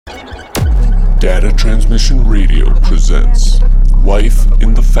Data Transmission Radio presents Life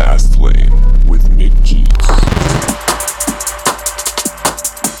in the Fast Lane with Mick Jeets.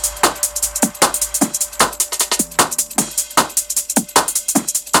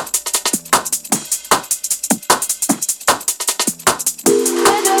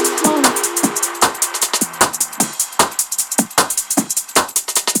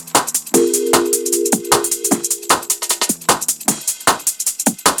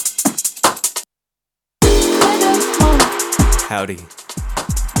 Howdy.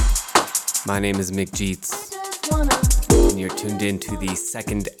 My name is Mick Jeets, and you're tuned in to the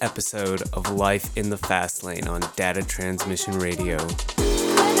second episode of Life in the Fast Lane on Data Transmission Radio.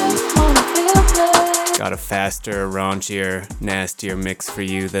 Got a faster, raunchier, nastier mix for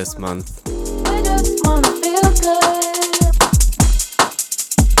you this month.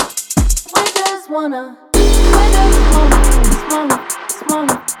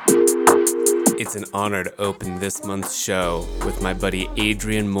 It's an honor to open this month's show with my buddy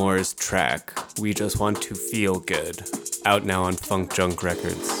Adrian Moore's track, We Just Want to Feel Good, out now on Funk Junk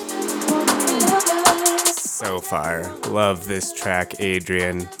Records. So far, love this track,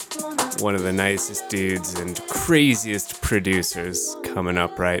 Adrian. One of the nicest dudes and craziest producers coming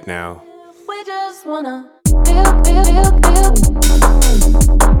up right now. We just wanna feel.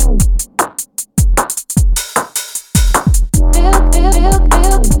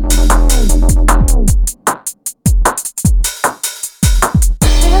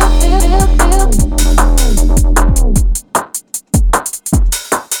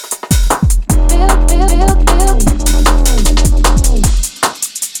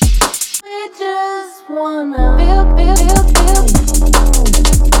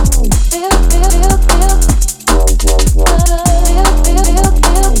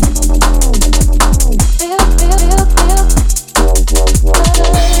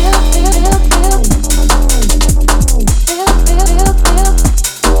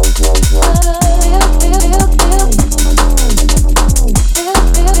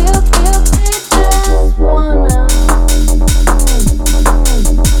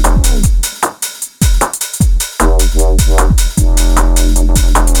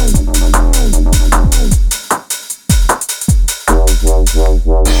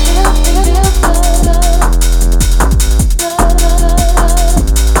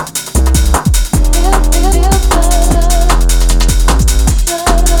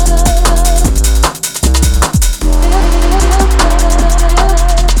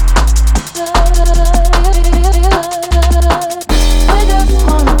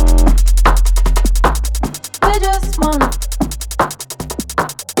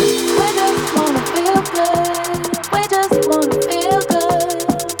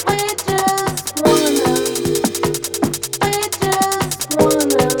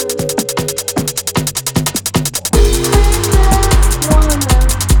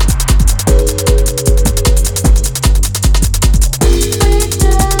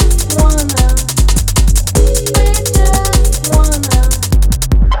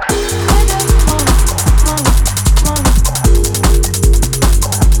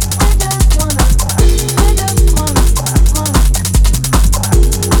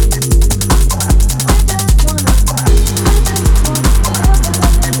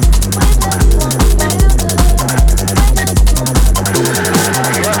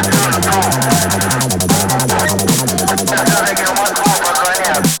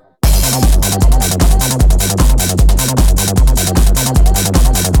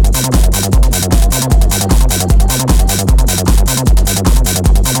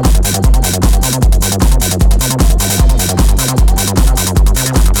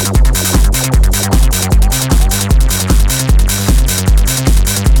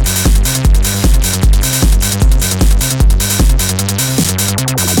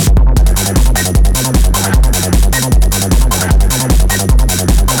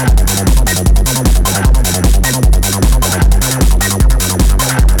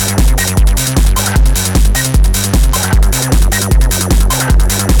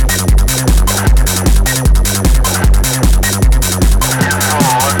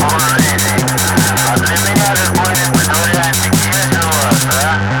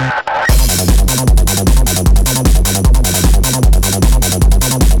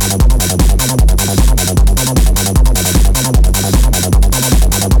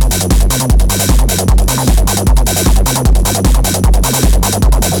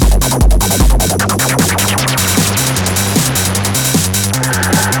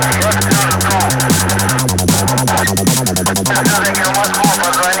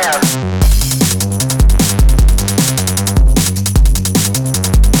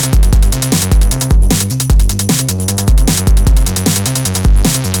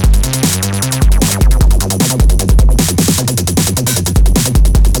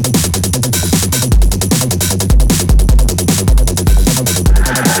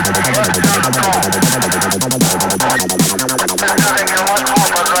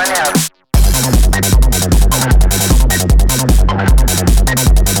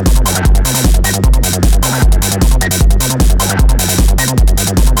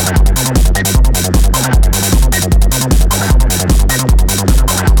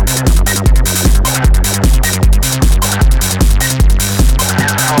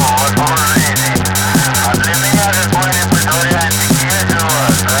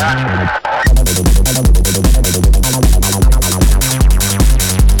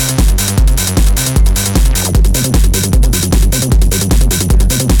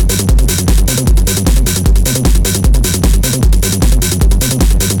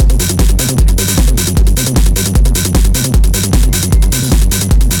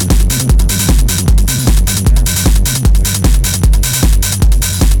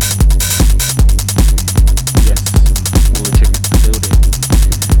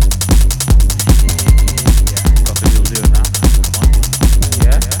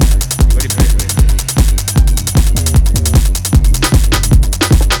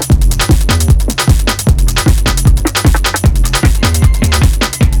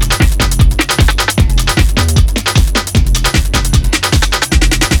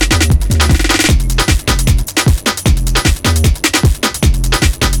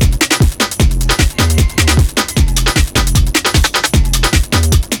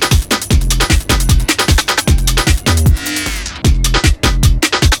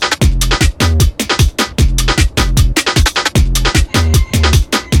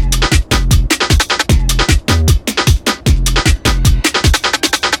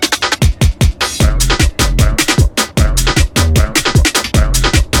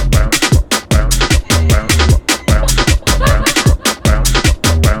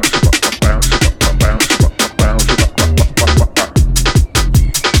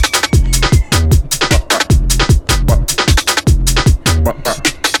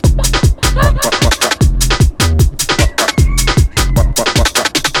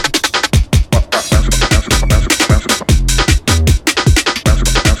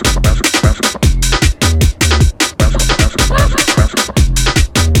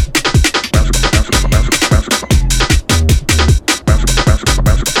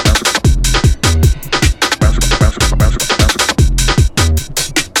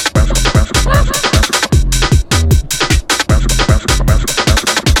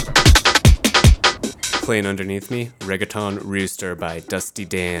 playing underneath me, Reggaeton Rooster by Dusty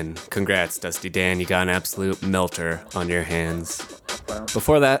Dan. Congrats, Dusty Dan, you got an absolute melter on your hands.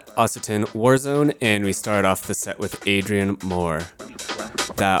 Before that, Occitan Warzone, and we started off the set with Adrian Moore.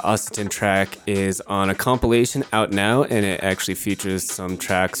 That Occitan track is on a compilation out now, and it actually features some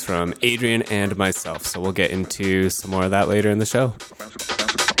tracks from Adrian and myself, so we'll get into some more of that later in the show.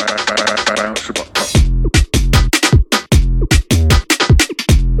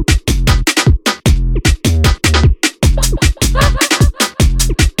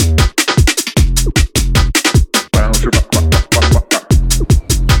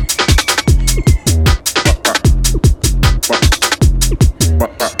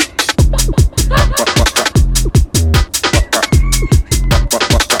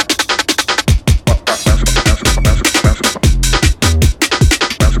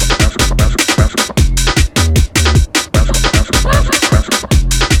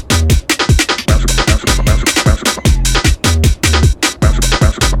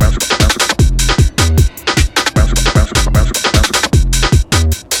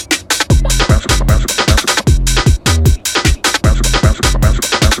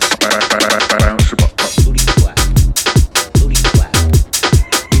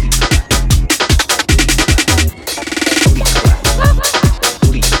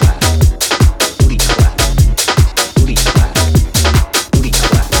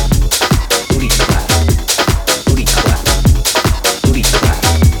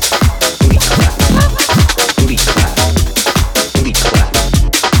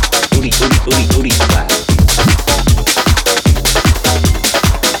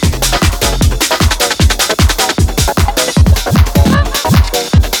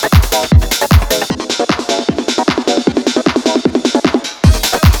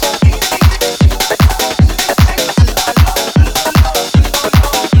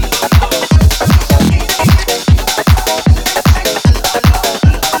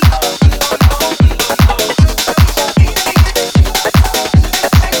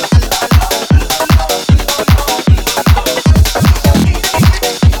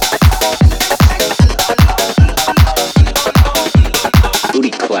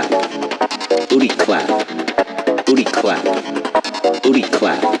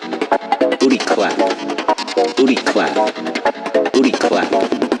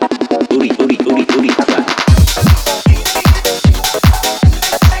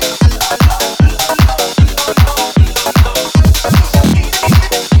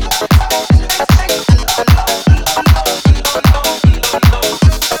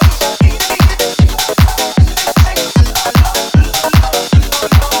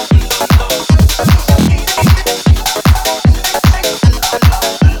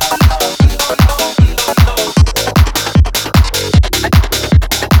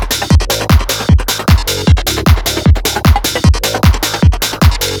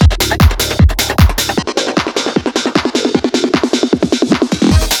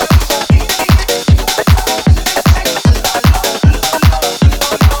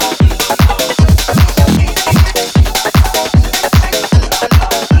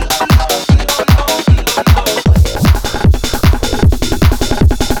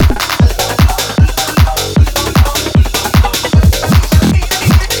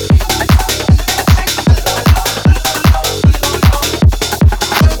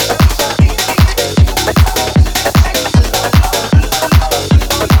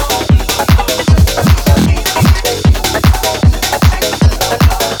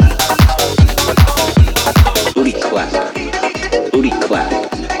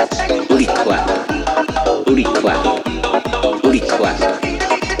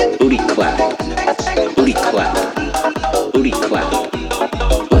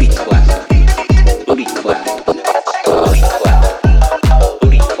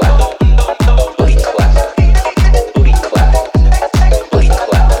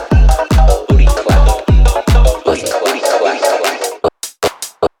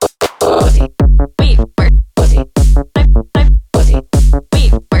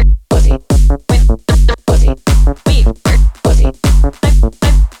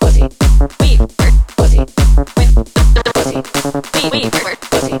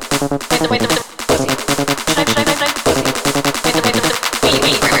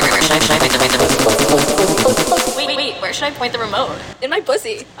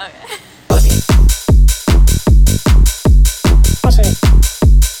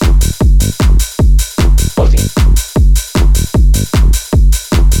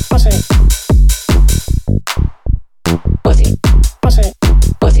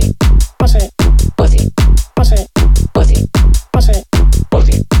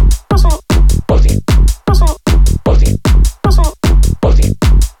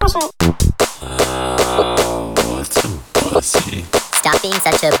 Quit being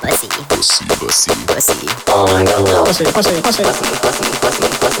such a pussy. Pussy, pussy. Pussy. Oh my god. Pussy, pussy, pussy.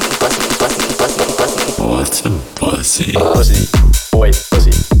 What's a pussy? Pussy. Boy,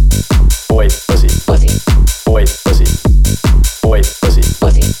 pussy. Boy, pussy. Pussy. Boy, pussy. Boy, pussy.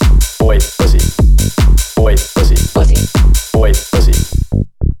 Pussy. Boy, pussy. Boy, pussy. Pussy. Boy, pussy.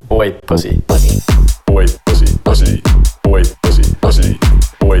 Boy, pussy. Pussy. Boy, pussy. Pussy. Boy, pussy. Pussy.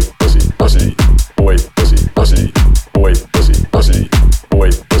 Boy, pussy. Pussy. Boy, pussy. Pussy. Boy, pussy. Pussy. Boy,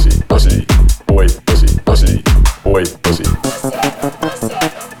 pussy. Pussy. Boy, pussy. Pussy. Boy, pussy.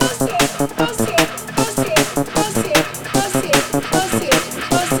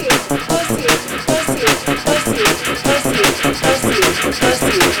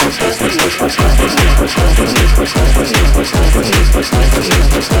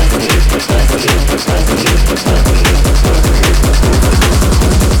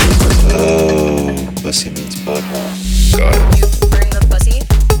 Pussy means butthole. Got it. You bring the pussy,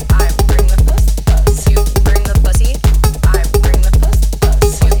 I bring the puss. You bring the pussy, I bring the puss.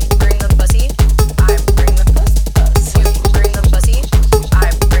 You bring the pussy, I bring the puss. You bring the pussy, I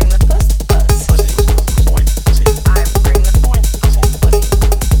bring the puss. I bring the pussy, I bring the puss. I bring the puss.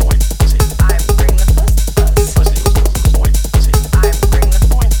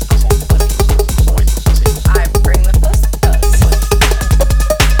 I bring the puss.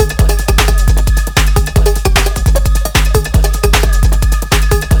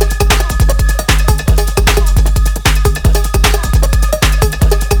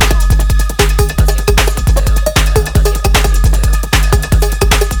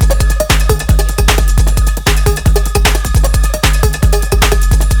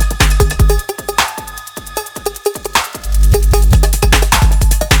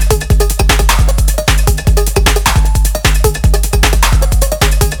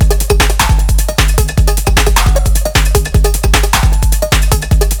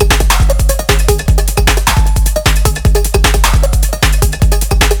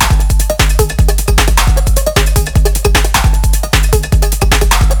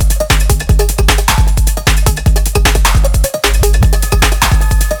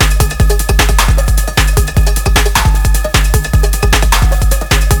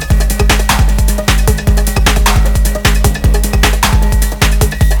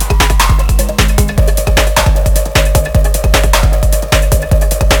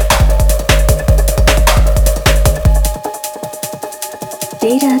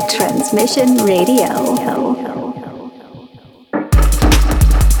 Data Transmission Radio.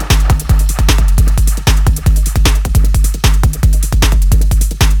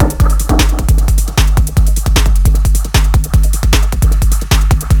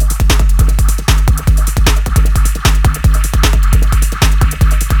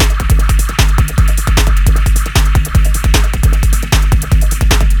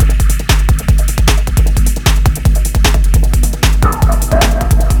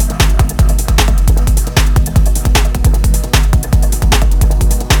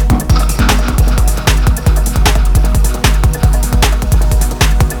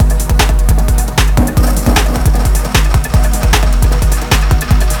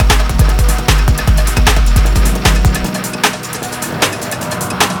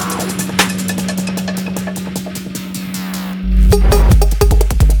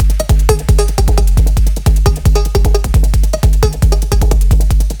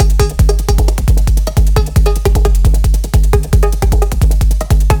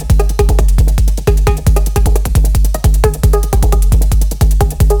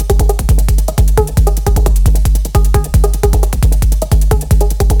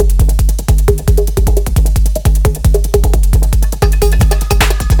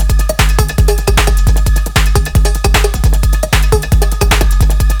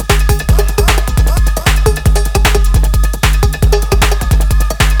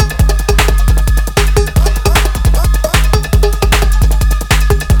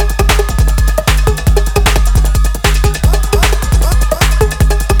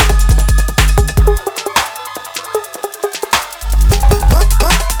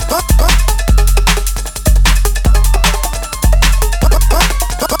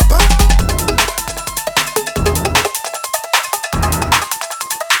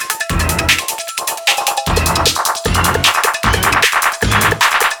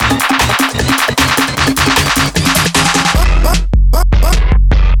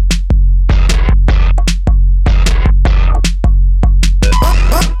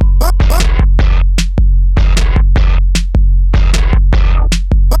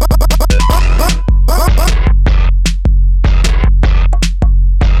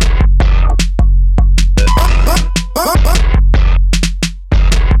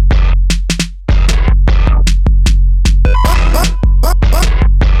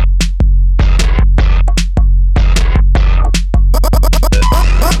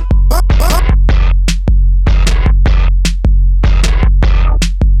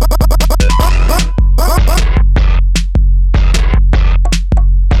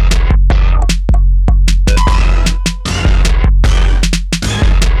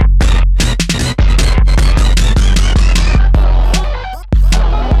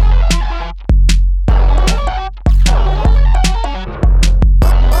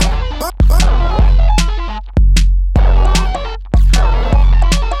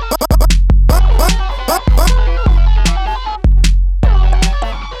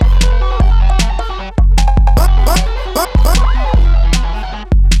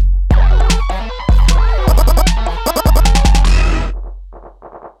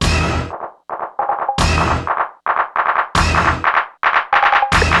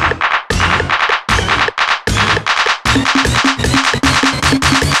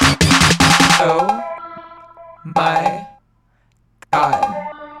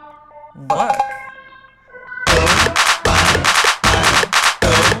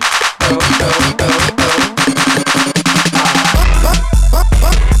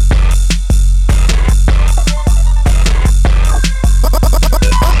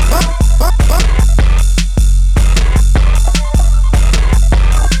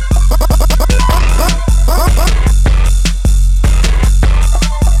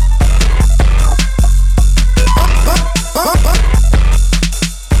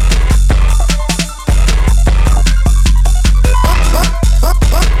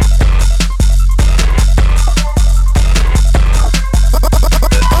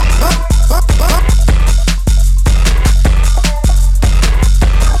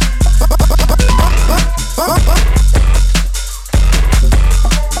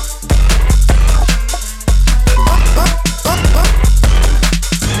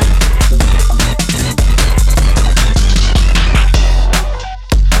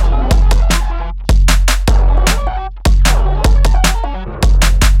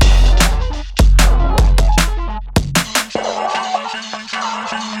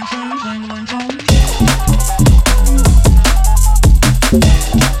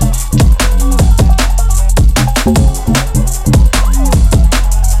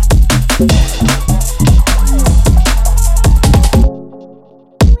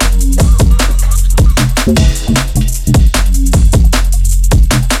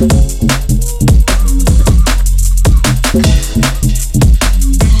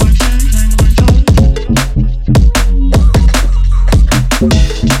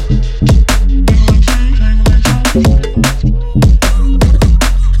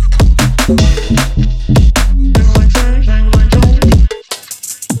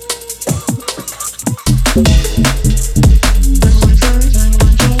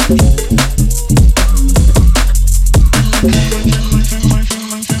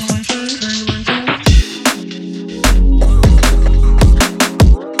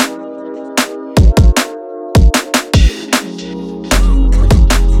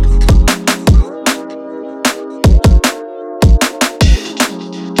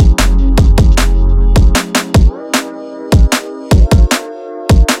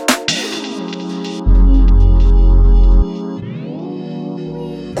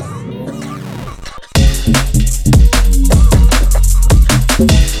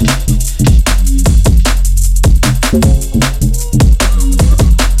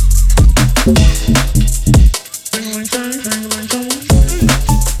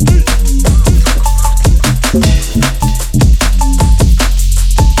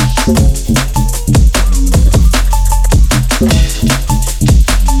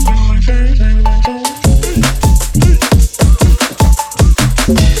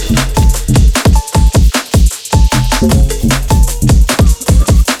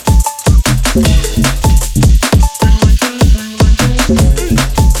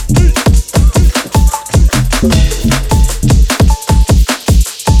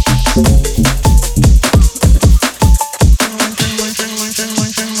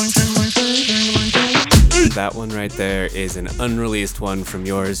 That one right there is an unreleased one from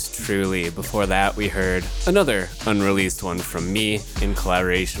yours truly. Before that, we heard another unreleased one from me in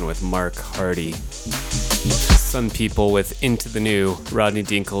collaboration with Mark Hardy. Sun People with Into the New, Rodney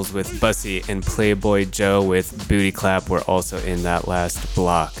Dinkles with Bussy, and Playboy Joe with Booty Clap were also in that last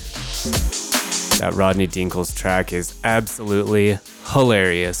block. That Rodney Dinkles track is absolutely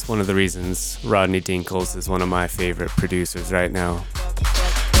hilarious. One of the reasons Rodney Dinkles is one of my favorite producers right now.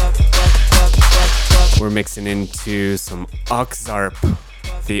 We're mixing into some Oxarp,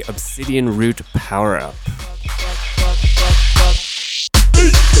 the Obsidian Root Power Up.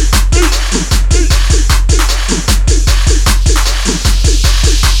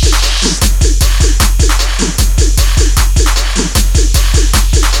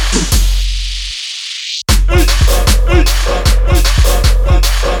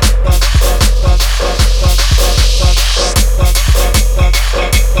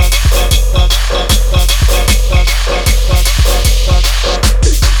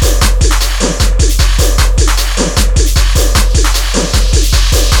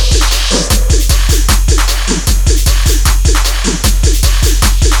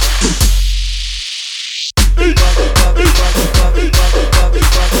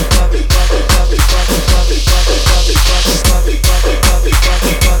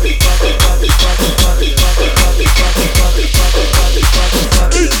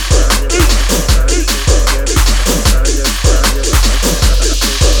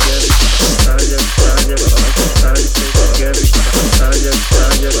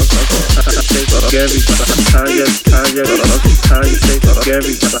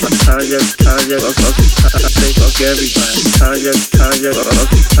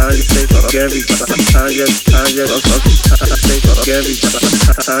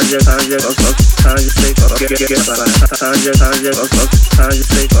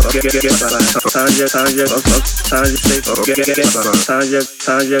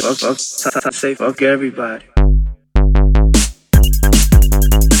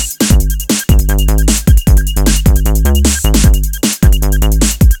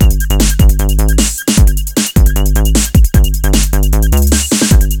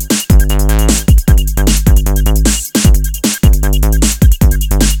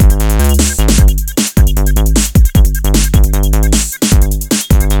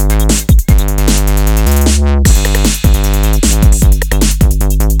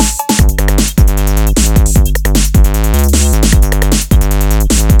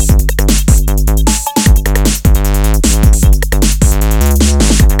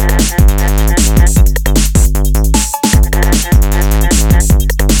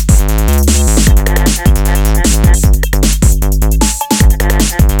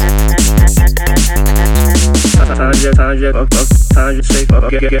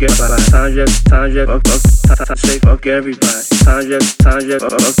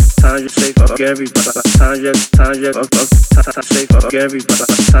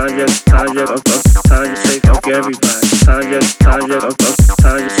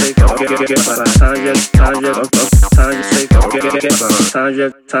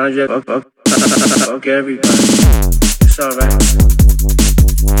 Fuck everybody. It's alright.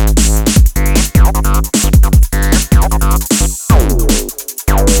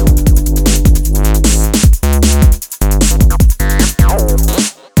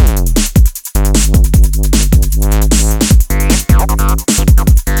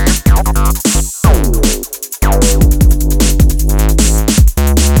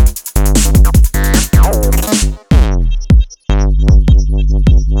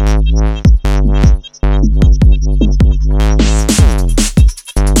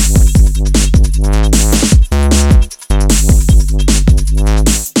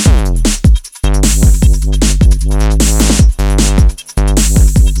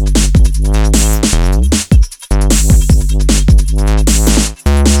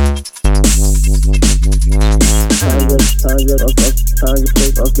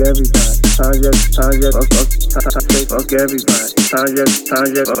 fuck everybody. Tanya, say fuck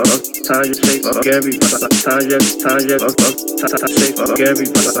everybody. Tanya, say fuck everybody. Tanya, say fuck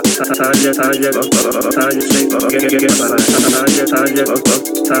everybody. Tanya, say fuck everybody.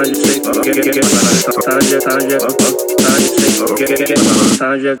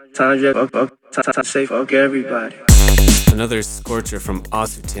 Say fuck everybody. Another scorcher from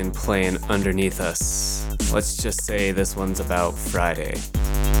Asutin playing underneath us. Let's just say this one's about Friday.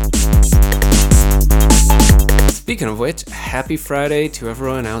 Speaking of which, happy Friday to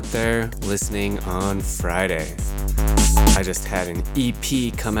everyone out there listening on Friday. I just had an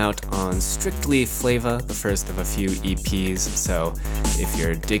EP come out on Strictly Flava, the first of a few EPs, so if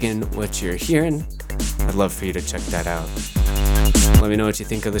you're digging what you're hearing, I'd love for you to check that out. Let me know what you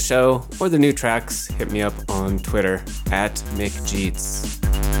think of the show or the new tracks. Hit me up on Twitter at MickJeets.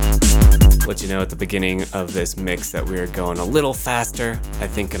 Let you know at the beginning of this mix that we were going a little faster. I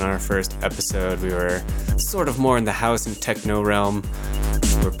think in our first episode we were sort of more in the house and techno realm.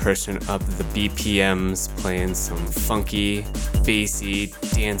 We're pushing up the BPMs, playing some funky, bassy,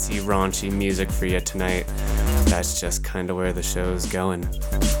 dancey, raunchy music for you tonight. That's just kind of where the show's going.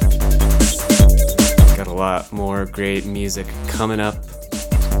 Got a lot more great music coming up.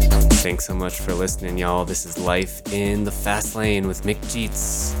 Thanks so much for listening, y'all. This is Life in the Fast Lane with Mick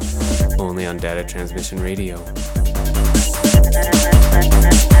Jeets, only on Data Transmission Radio.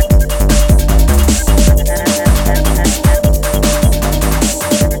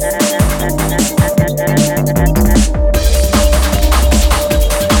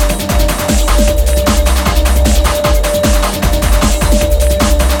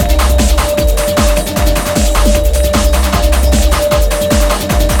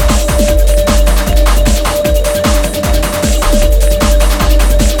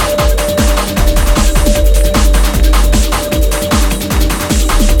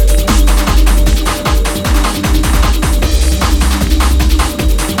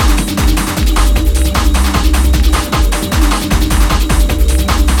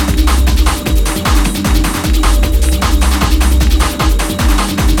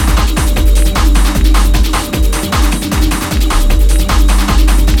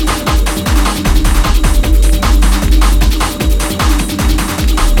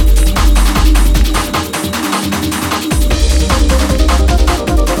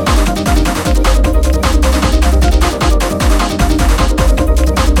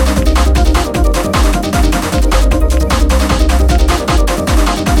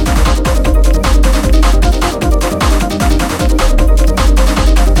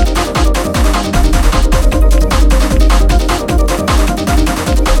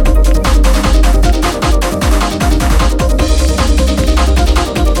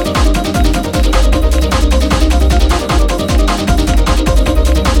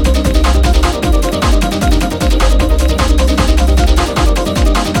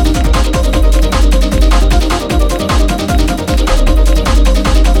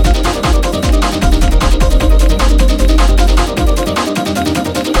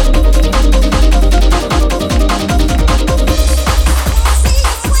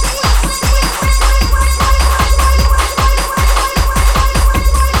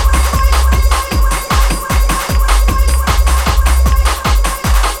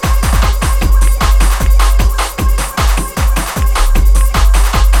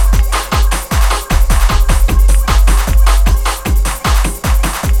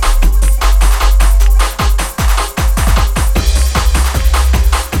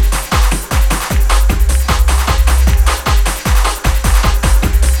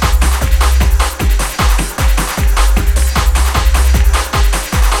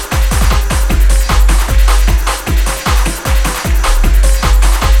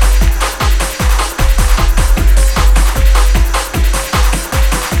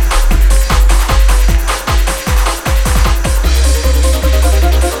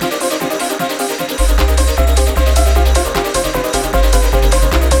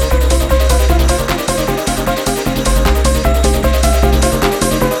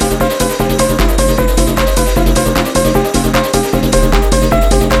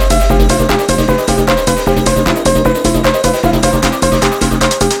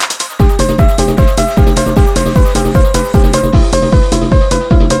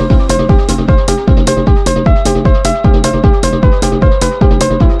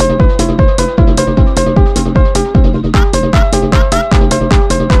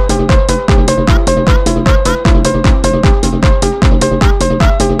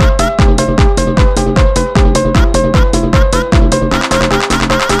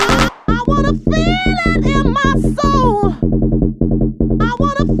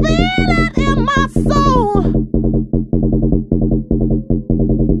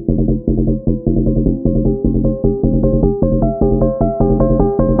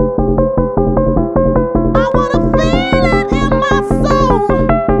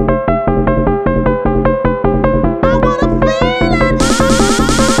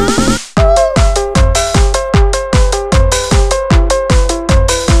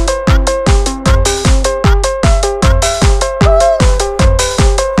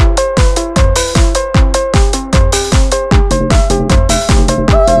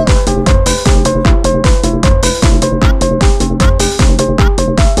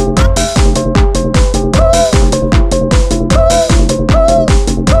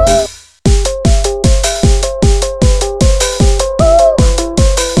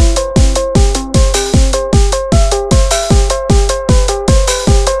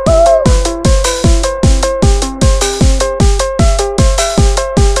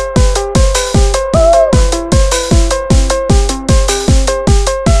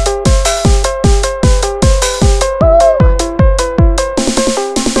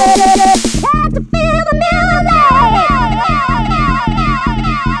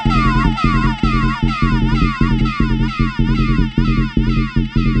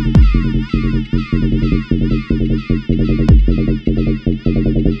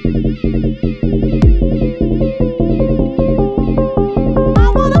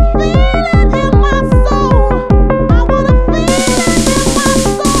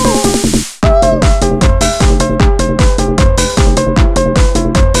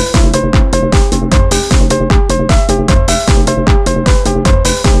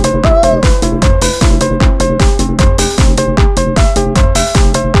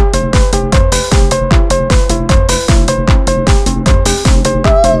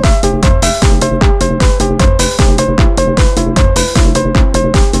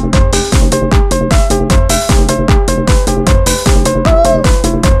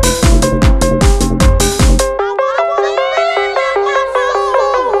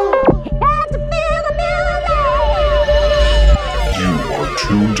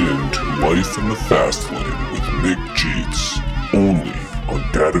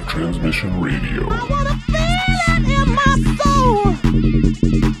 Data Transmission Radio. I wanna feel it in my soul.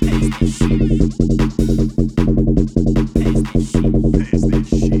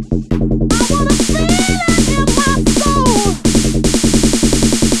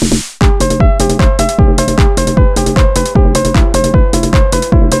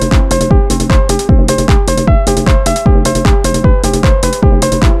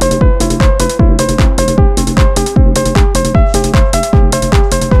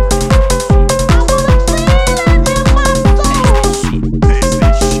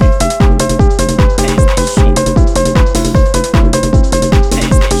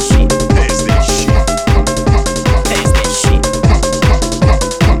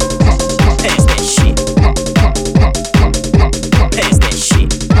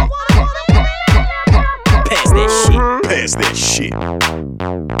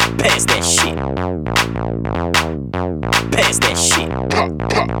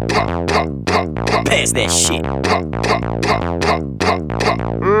 Pass that shit.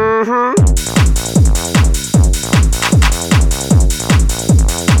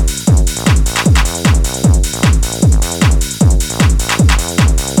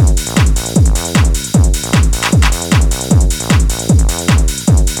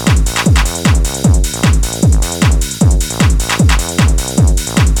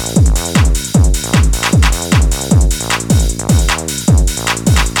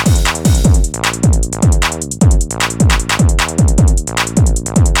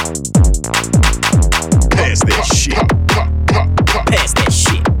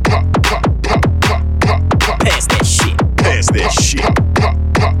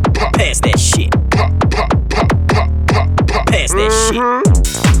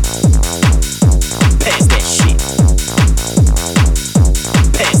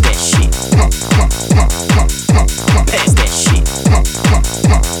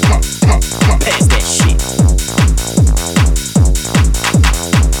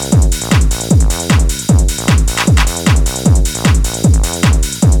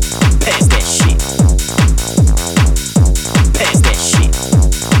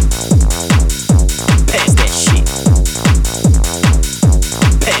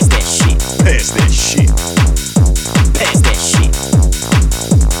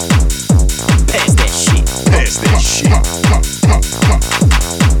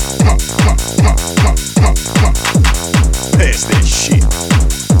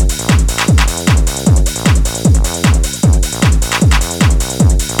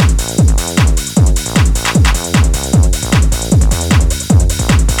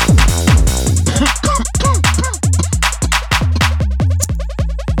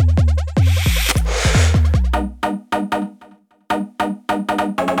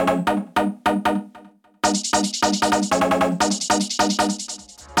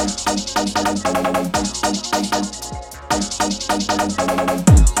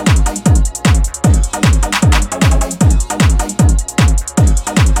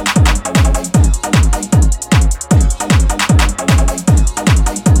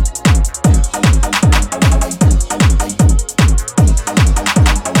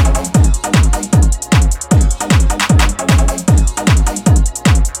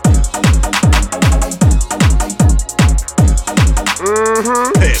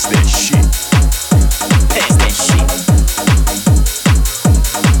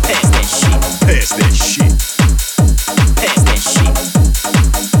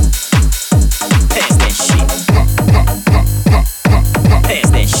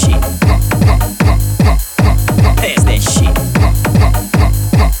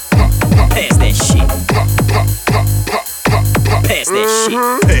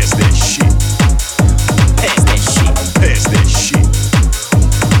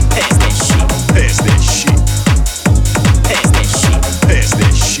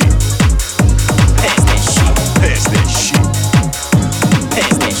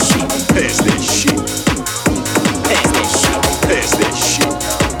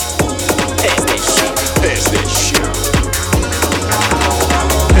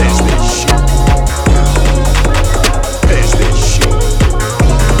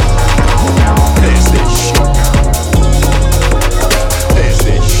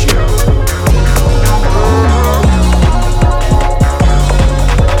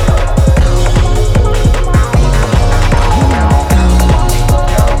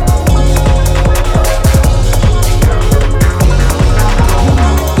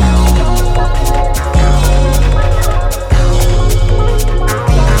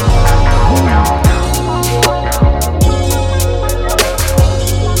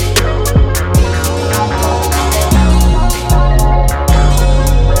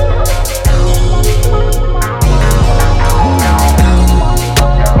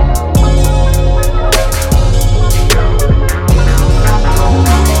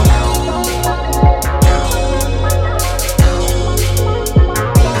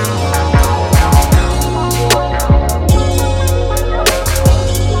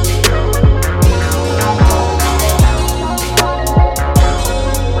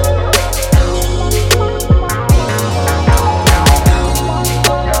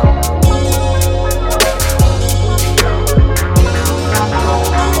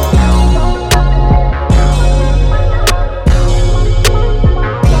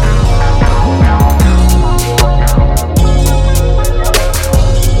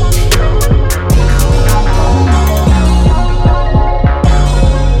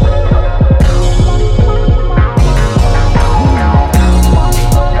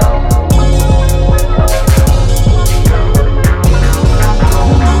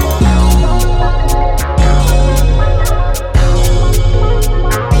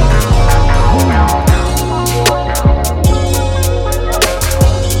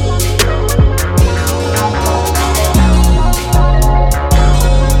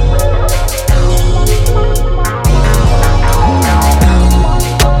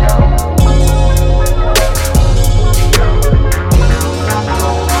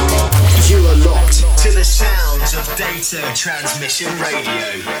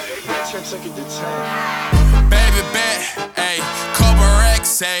 Baby bet, ayy, couple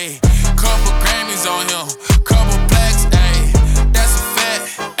racks, ayy, couple Grammys on him, couple plaques, ayy, that's a fact,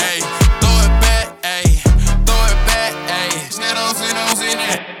 ayy, throw it back, ayy, throw it back, ayy, shit don't see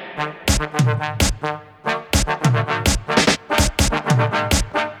that.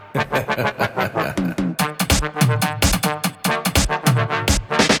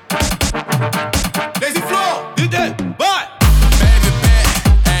 Lazy floor, did that, but baby bet,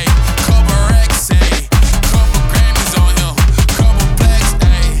 ayy, couple racks, ayy, couple Grammys on him, couple plaques,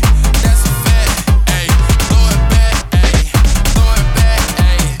 ayy, that's a fact, ayy, throw it back, ayy, throw it back,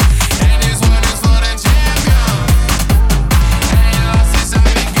 ayy, and this one is for the champion. Ain't lost since I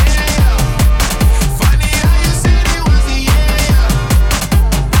began. Funny how you said it was a yeah.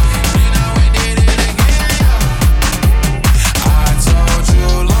 You know we did it again. I told you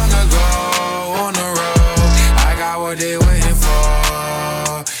long ago on the road, I got what they waiting for.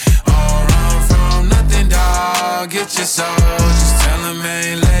 Don't run from nothing, dog. Get your soul. Just tell them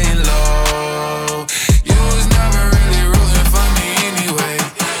ain't laying low. You was never really rooting for me anyway.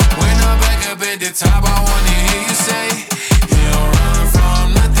 When I'm back up at the top, I wanna hear you say, you don't run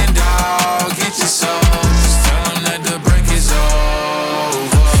from nothing, dog. Get your soul. Just tell them that the break is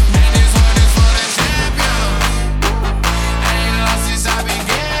over. And this one is for the champion. Ain't lost since I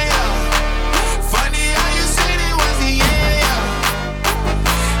began. Funny how you said it was a yeah.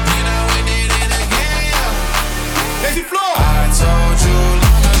 You know we did it again. Lazy floor. I told you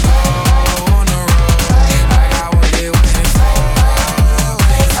long ago on the road, I got what they waiting for.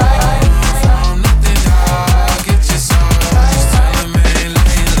 From nothing, dog. Get your soul. Just tell them ain't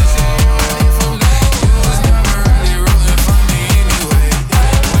laying low. You was never really rooting for me anyway.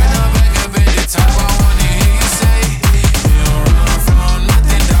 When I'm back up at the top, I wanna hear you say, you don't run from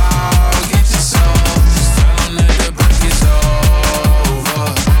nothing, dog. Get your soul. Just tell them that the break is over.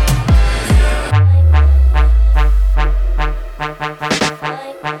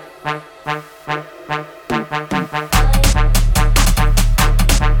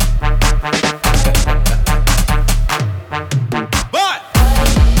 But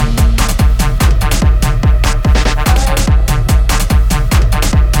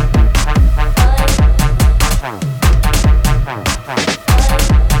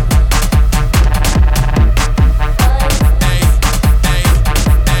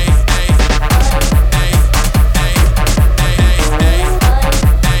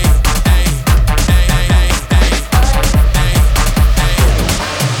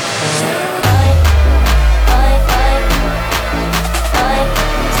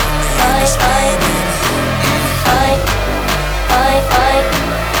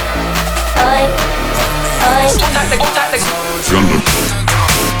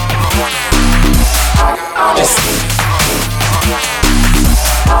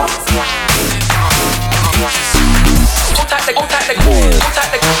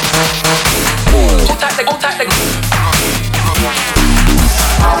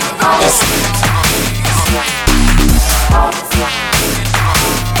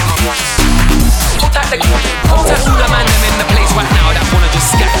Hold tight, all the man them in the place right now that wanna just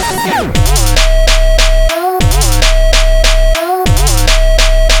scat.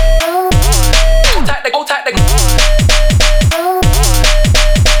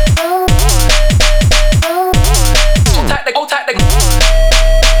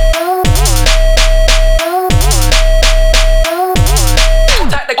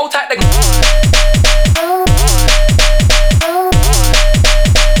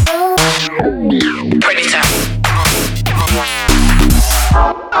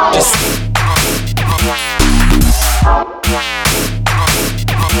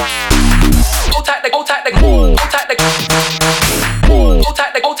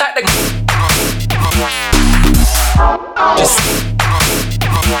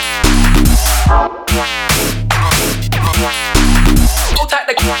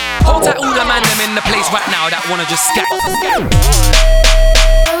 Hold tight, all the man them in the place right now that wanna just scat.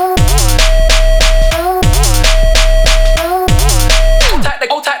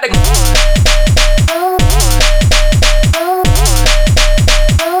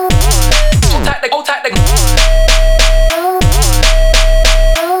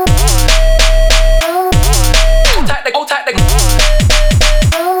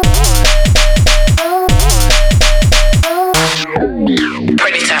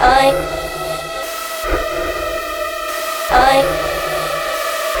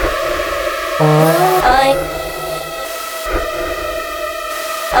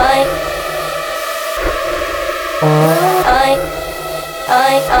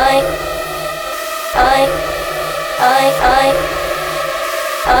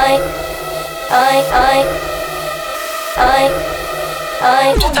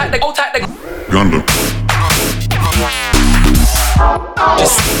 Gundam.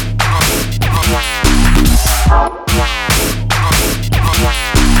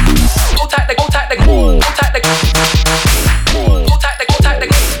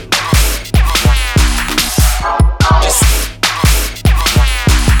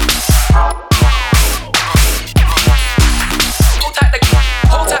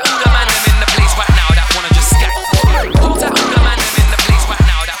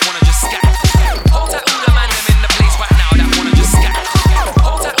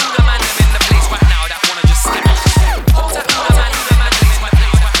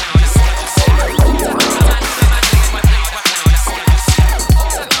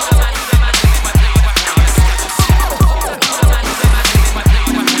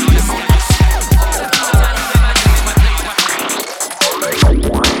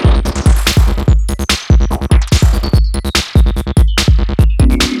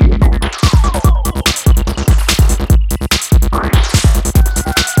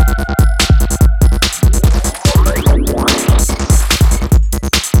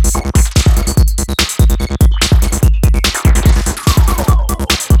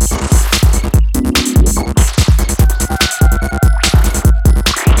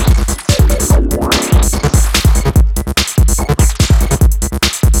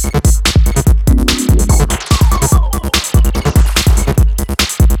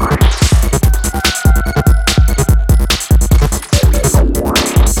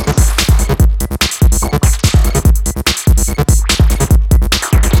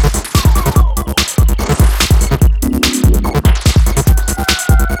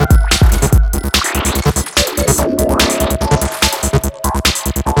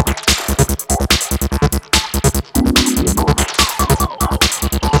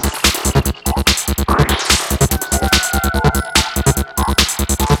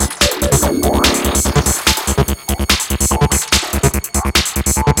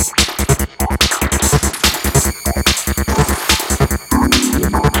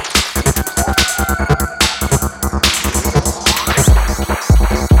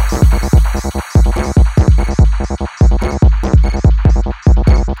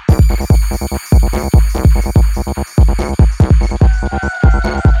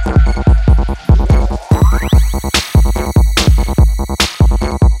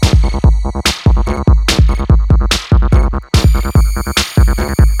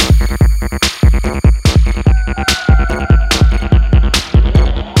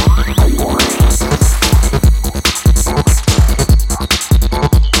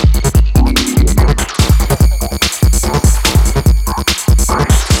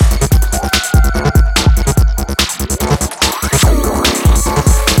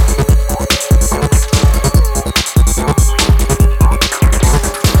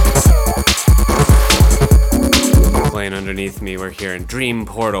 Underneath me, we're hearing Dream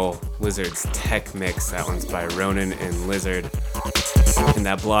Portal, Lizard's Tech Mix. That one's by Ronan and Lizard. In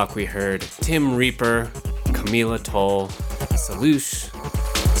that block, we heard Tim Reaper, Camila Toll, Salush,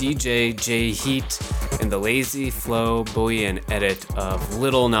 DJ J Heat, and the Lazy Flow buoy and edit of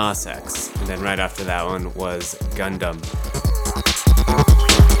Little Nas X. And then right after that one was Gundam.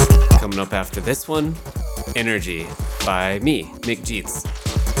 Coming up after this one, Energy by me, Mick Jeets.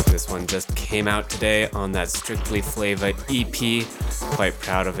 This one just came out today on that Strictly Flava EP. Quite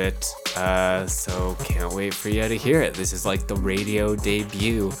proud of it. So can't wait for you to hear it. This is like the radio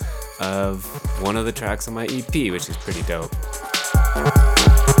debut of one of the tracks on my EP, which is pretty dope.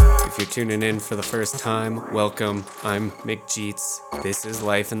 If you're tuning in for the first time, welcome. I'm Mick Jeets. This is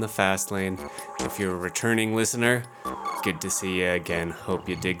Life in the Fast Lane. If you're a returning listener, good to see you again. Hope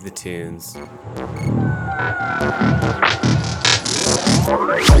you dig the tunes.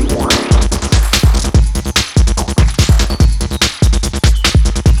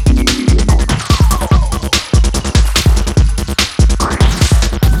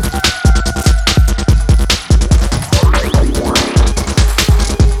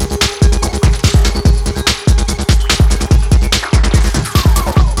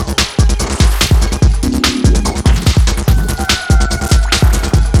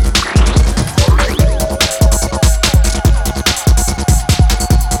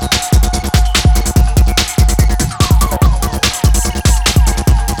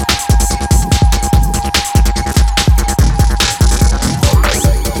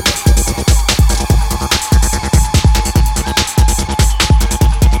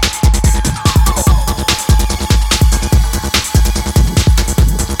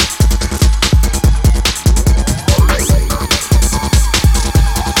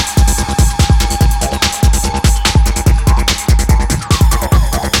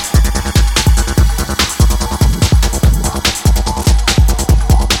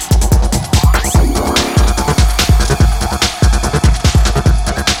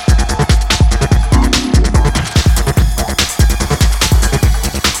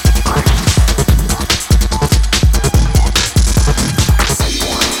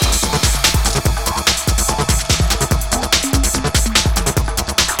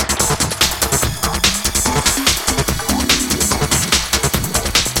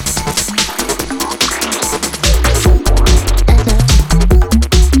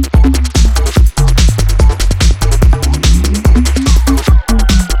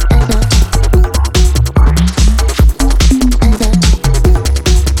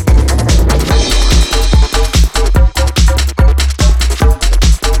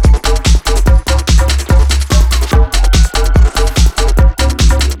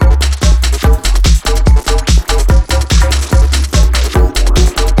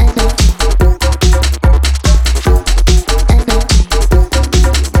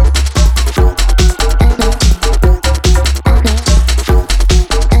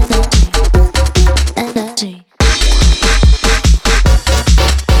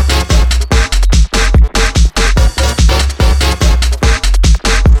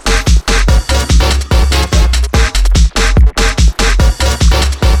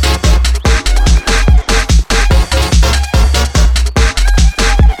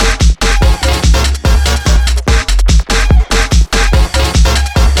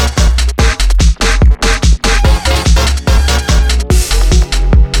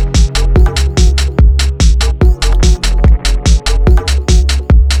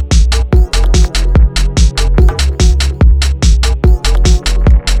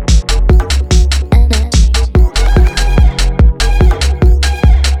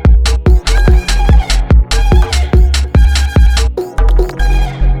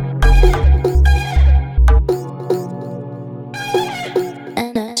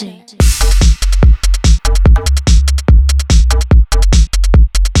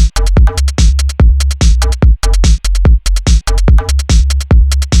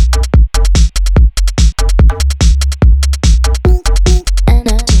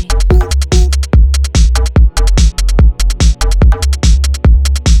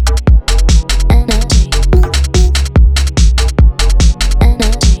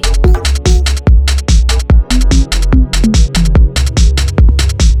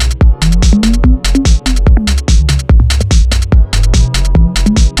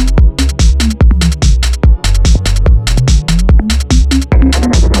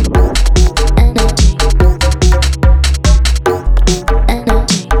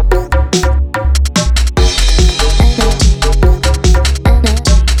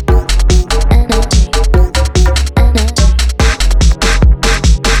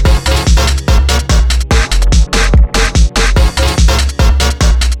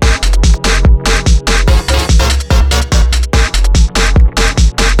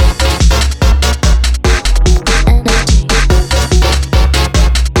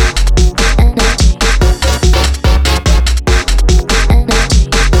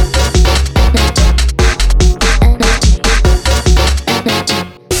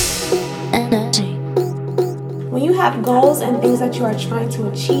 have goals and things that you are trying to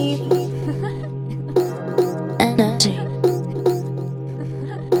achieve, Energy.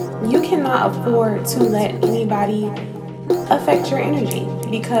 you cannot afford to let anybody affect your energy,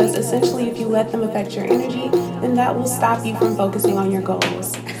 because essentially if you let them affect your energy, then that will stop you from focusing on your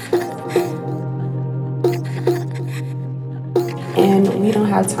goals. And we don't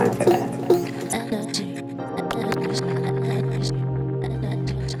have time for that.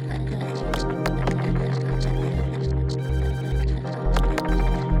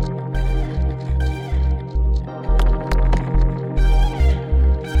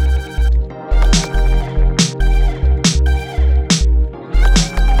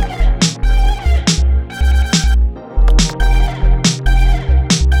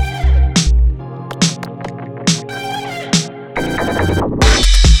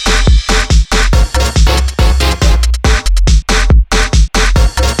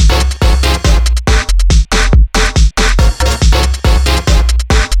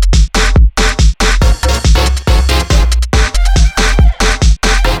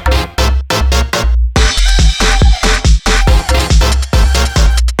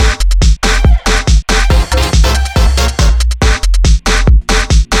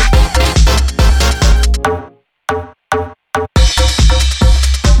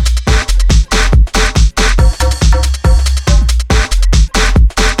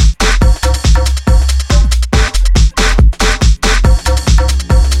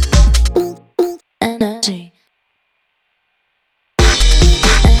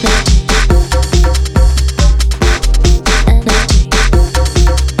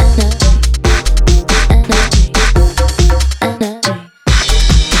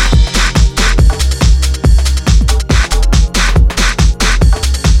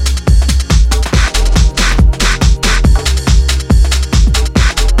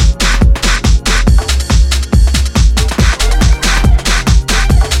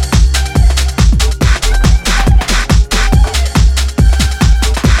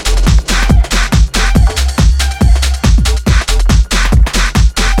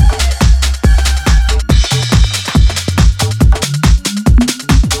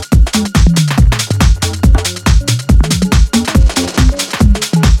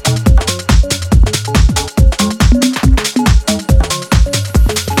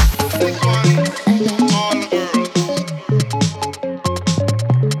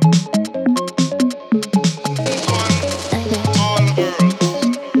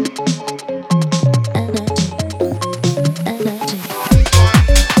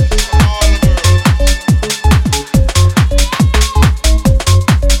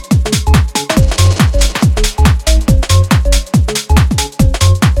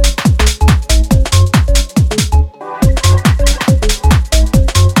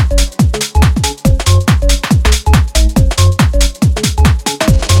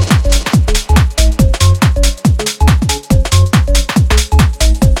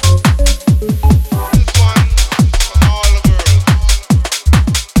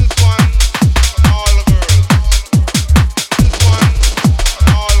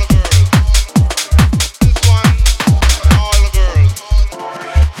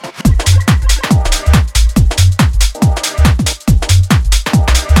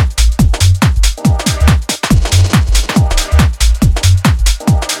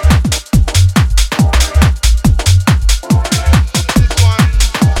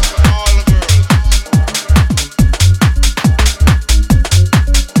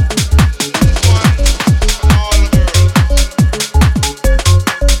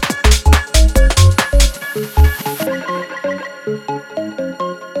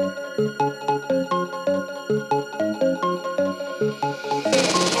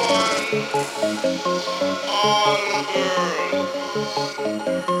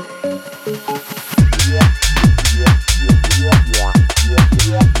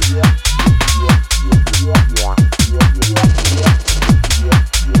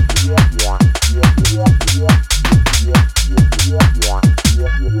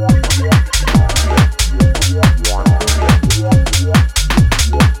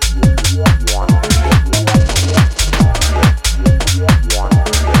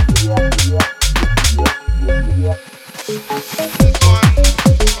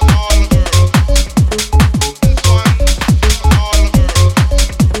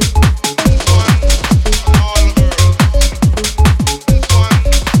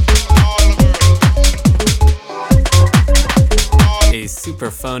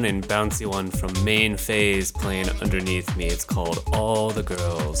 Fun and bouncy one from Main Phase playing underneath me. It's called All the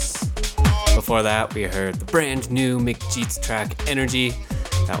Girls. Before that, we heard the brand new Mick Jeets track Energy,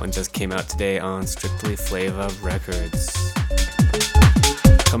 That one just came out today on Strictly Flava Records.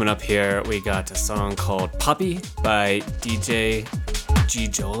 Coming up here, we got a song called Poppy by DJ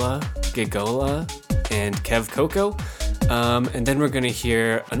Gigola and Kev Coco. And then we're going to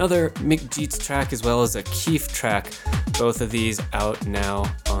hear another Mick Jeets track as well as a Keef track. Both of these out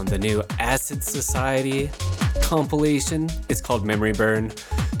now on the new Acid Society compilation. It's called Memory Burn.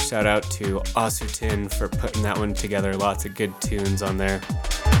 Shout out to Asutin for putting that one together. Lots of good tunes on there.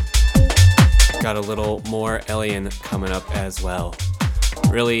 Got a little more Elian coming up as well.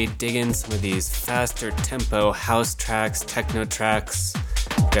 Really digging some of these faster tempo house tracks, techno tracks.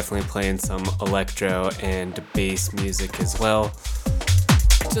 Definitely playing some electro and bass music as well.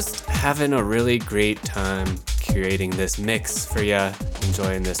 Just having a really great time curating this mix for ya.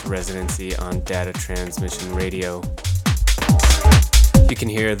 Enjoying this residency on Data Transmission Radio. You can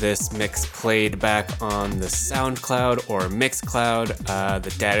hear this mix played back on the SoundCloud or Mixcloud, the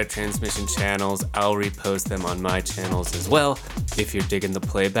Data Transmission channels. I'll repost them on my channels as well. If you're digging the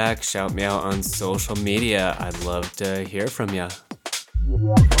playback, shout me out on social media. I'd love to hear from ya.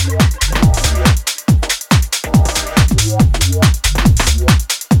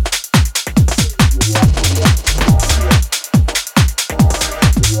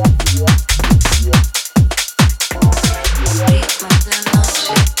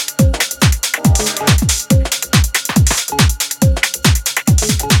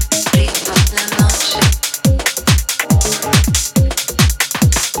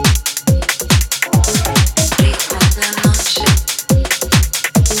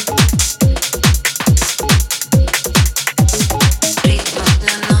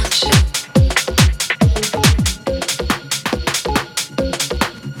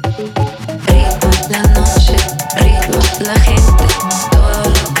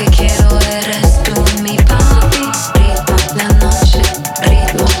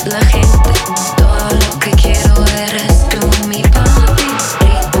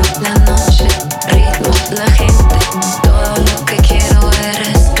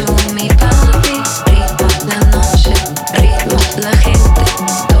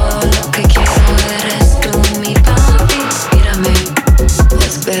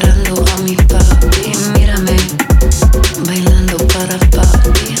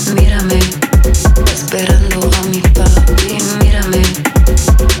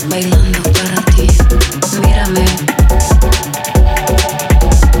 Bailando para ti,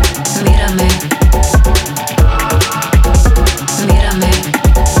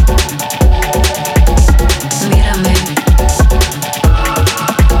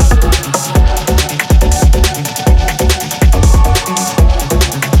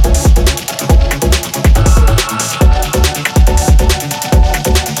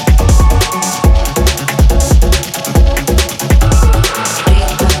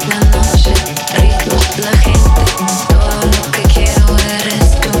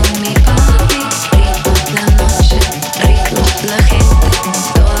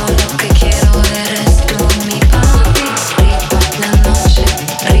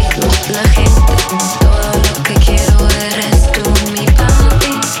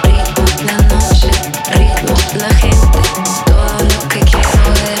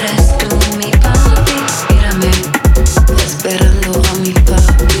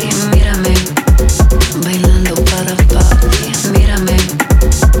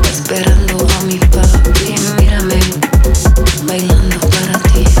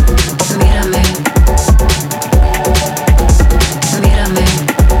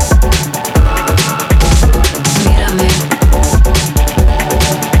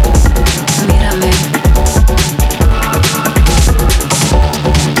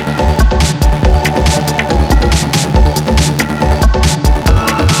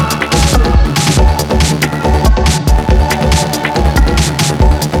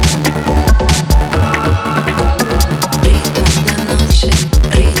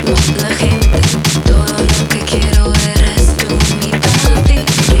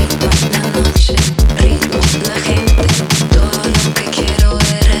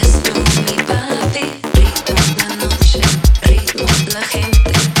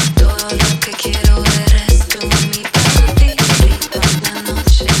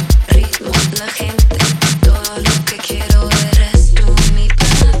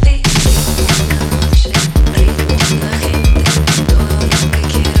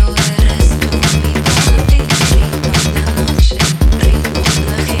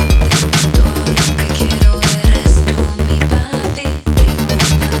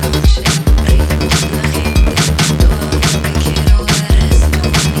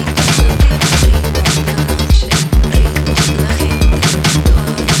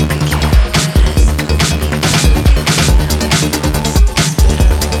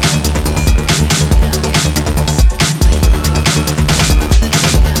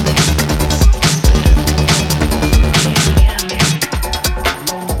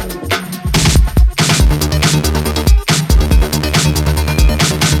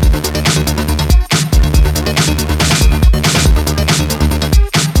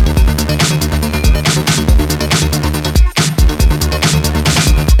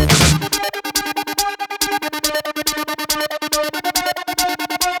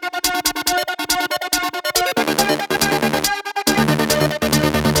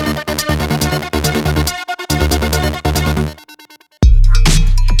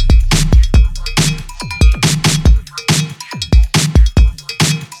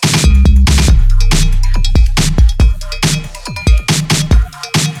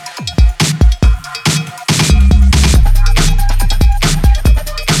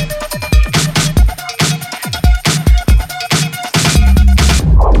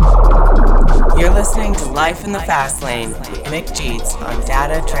 Life in the Fast Lane with Mick Jeets on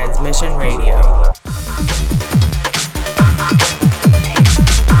Data Transmission Radio.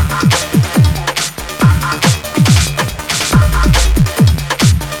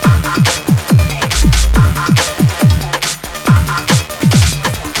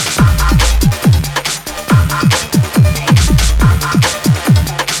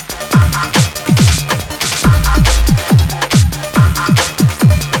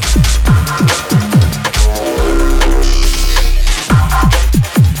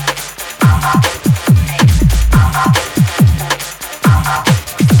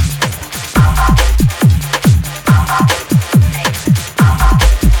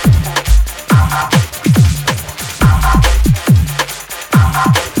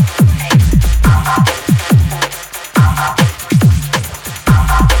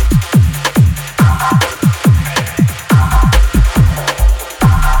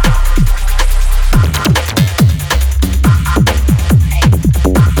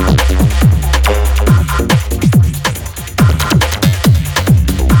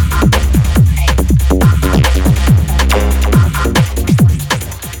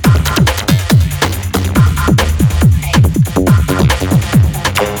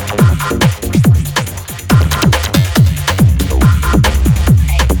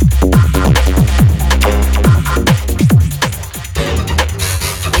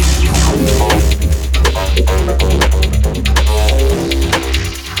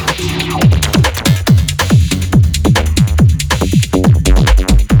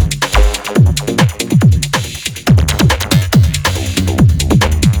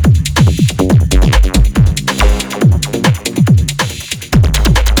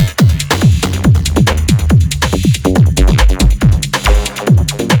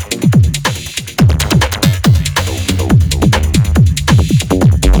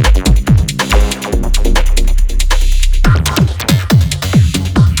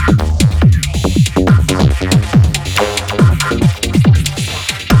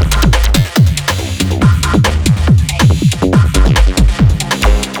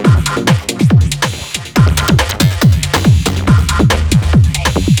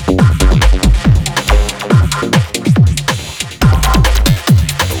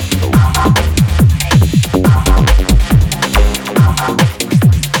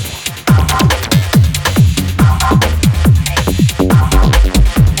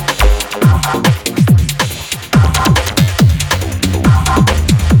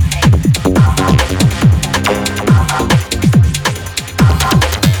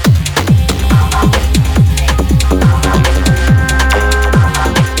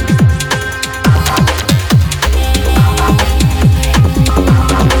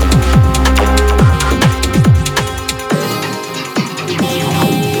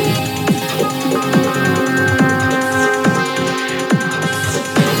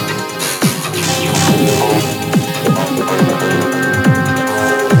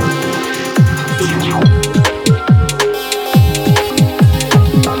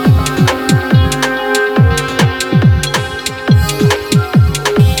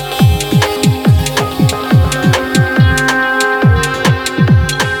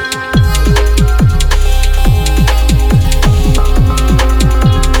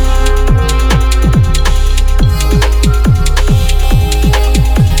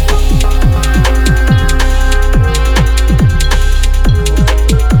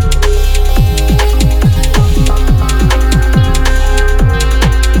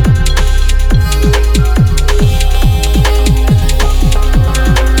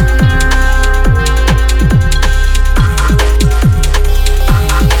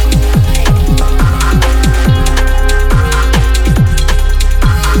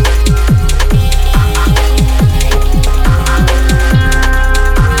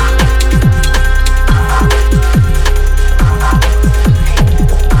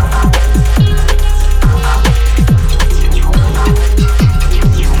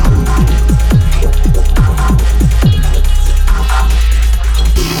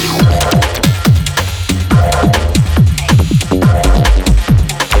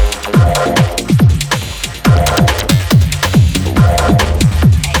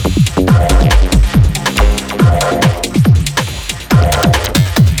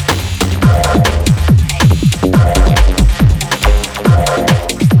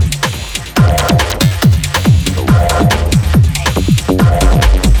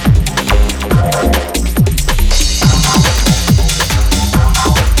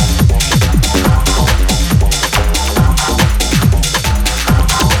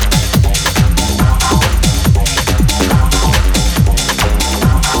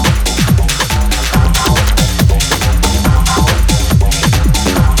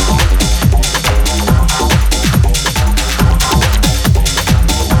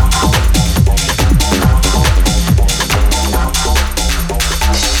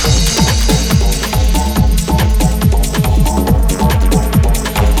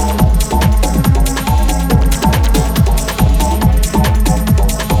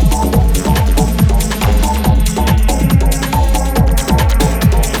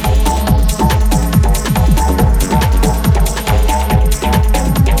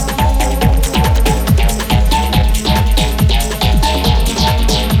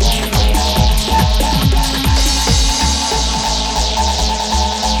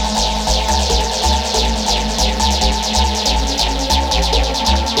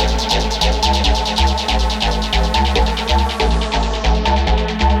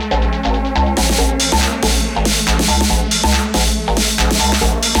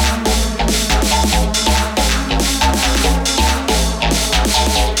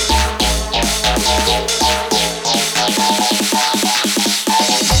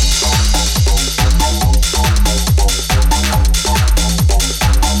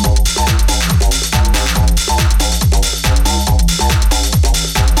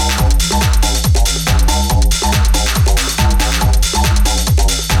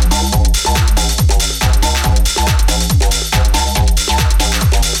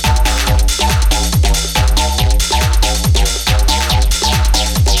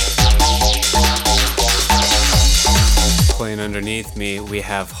 we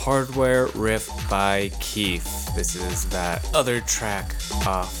have Hardware Riff by Keith. This is that other track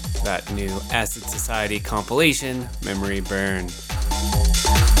off that new Acid Society compilation, Memory Burn.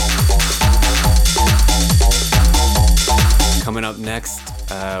 Coming up next,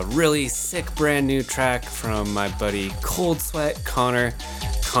 a really sick brand new track from my buddy Cold Sweat Connor.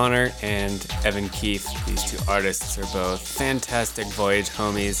 Connor and Evan Keith, these two artists are both fantastic Voyage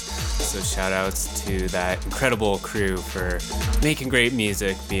homies, so shout outs to that incredible crew for making great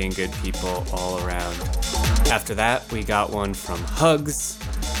music, being good people all around. After that, we got one from Hugs,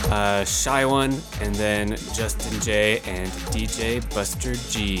 Shy One, and then Justin J and DJ Buster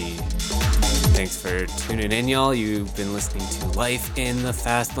G. Thanks for tuning in, y'all. You've been listening to Life in the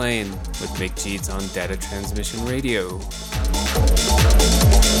Fast Lane with Mick Jeets on Data Transmission Radio.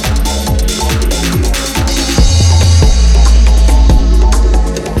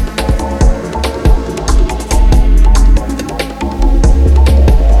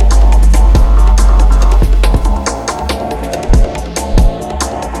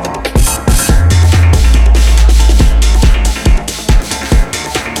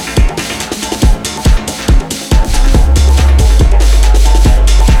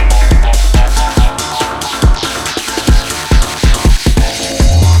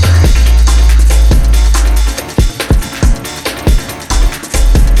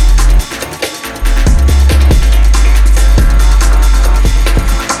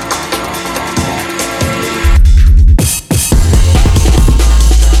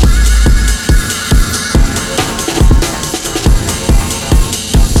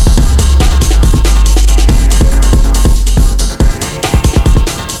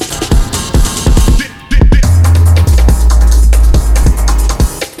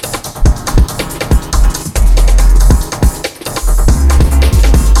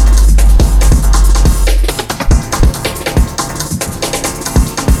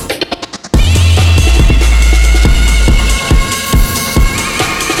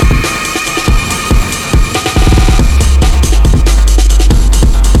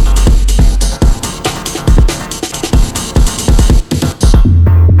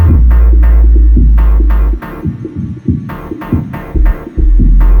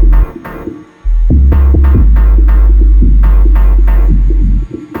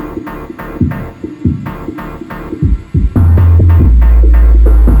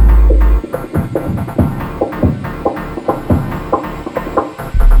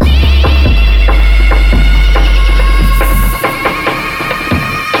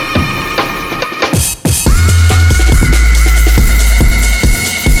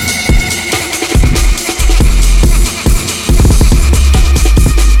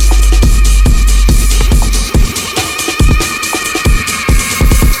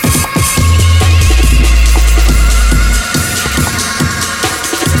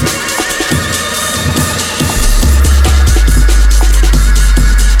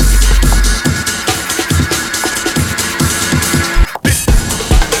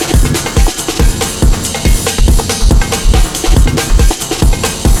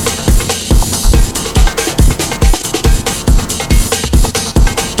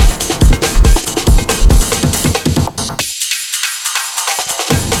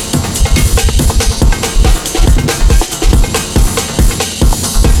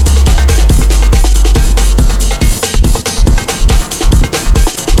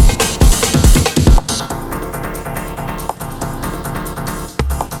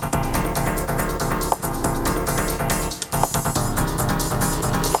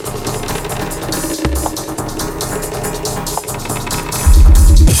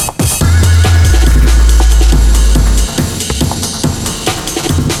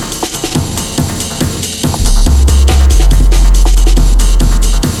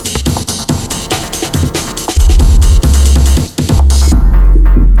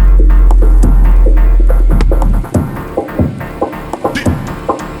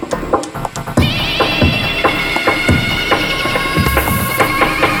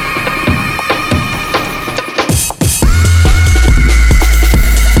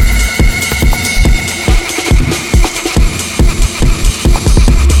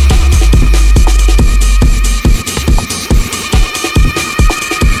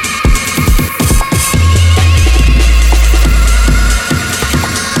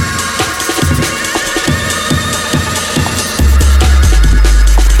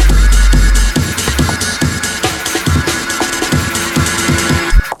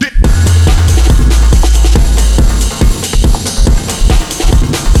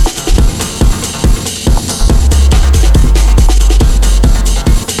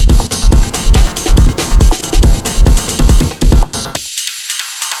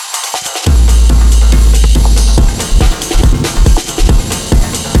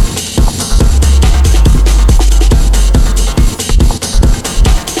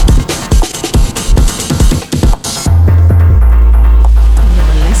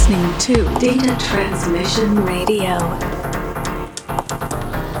 to Data Transmission Radio.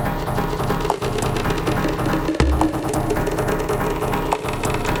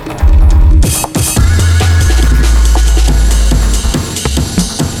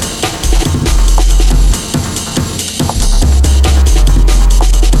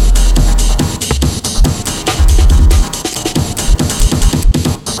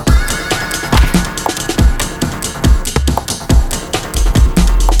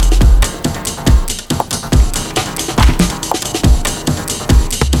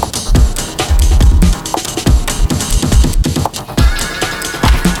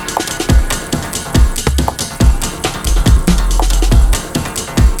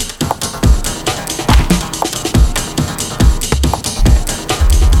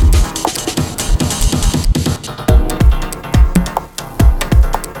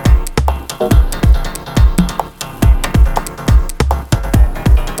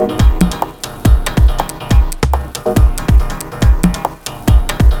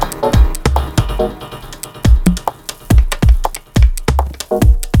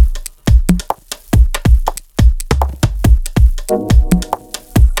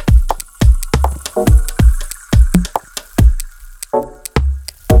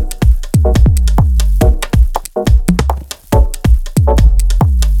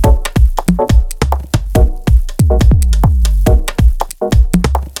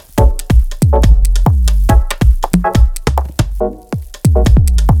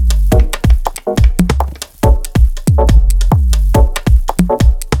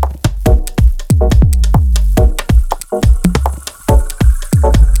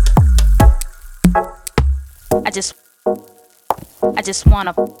 I just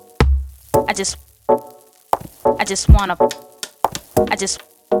wanna fuck. I just wanna fuck. I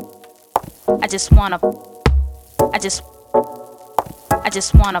just wanna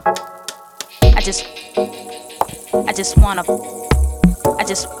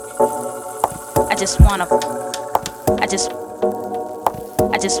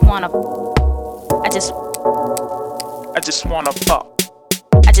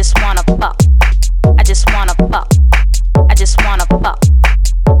fuck. I just wanna fuck. I just wanna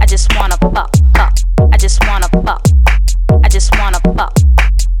fuck. Fuck. I just wanna fuck. I just wanna fuck. I just wanna fuck. I just wanna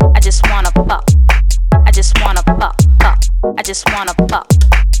fuck. Fuck. I just wanna fuck.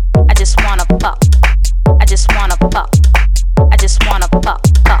 I just wanna fuck. I just wanna fuck. I just wanna fuck.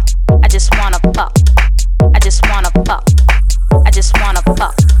 Fuck. I just wanna fuck. I just wanna fuck. I just wanna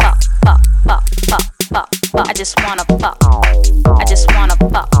fuck. Fuck. Fuck. Fuck. Fuck. Fuck. Fuck. I just wanna fuck. I just wanna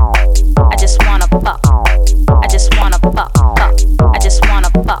fuck. I just wanna fuck. I just wanna fuck. Fuck. I just wanna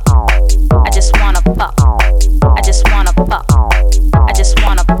fuck. I just wanna fuck. I just wanna fuck. I just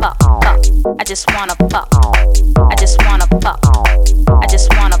wanna fuck. Fuck. I just wanna fuck. I just wanna fuck. I just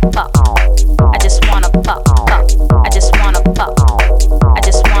wanna fuck. I just wanna fuck. Fuck. I just wanna fuck. I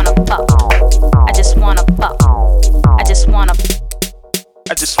just wanna fuck. I just wanna fuck. I just wanna. I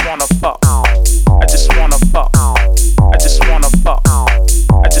just wanna fuck. I just wanna fuck.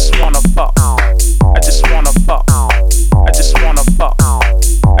 I just wanna fuck.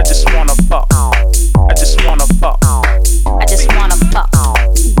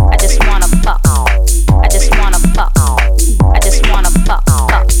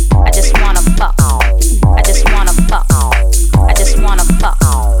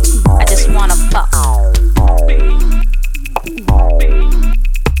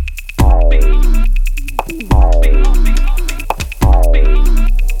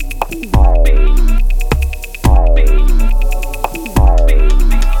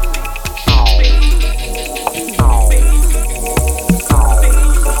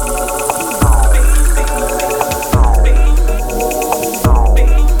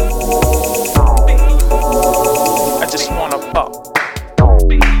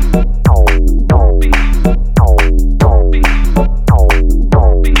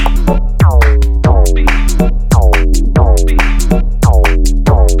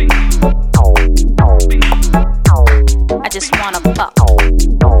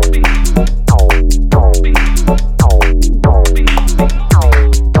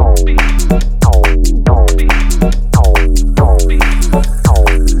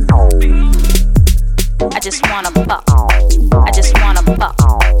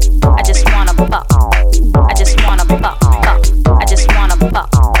 I just wanna fuck. I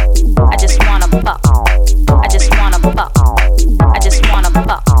just wanna fuck. I just wanna fuck. I just wanna fuck. I just wanna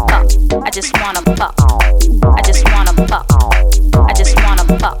fuck. I just wanna fuck. I just wanna fuck. I just wanna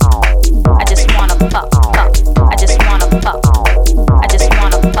fuck. I just wanna fuck. I just wanna fuck. I just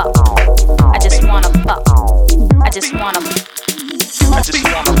wanna fuck. I just wanna fuck. I just wanna fuck. I just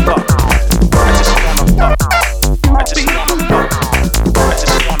wanna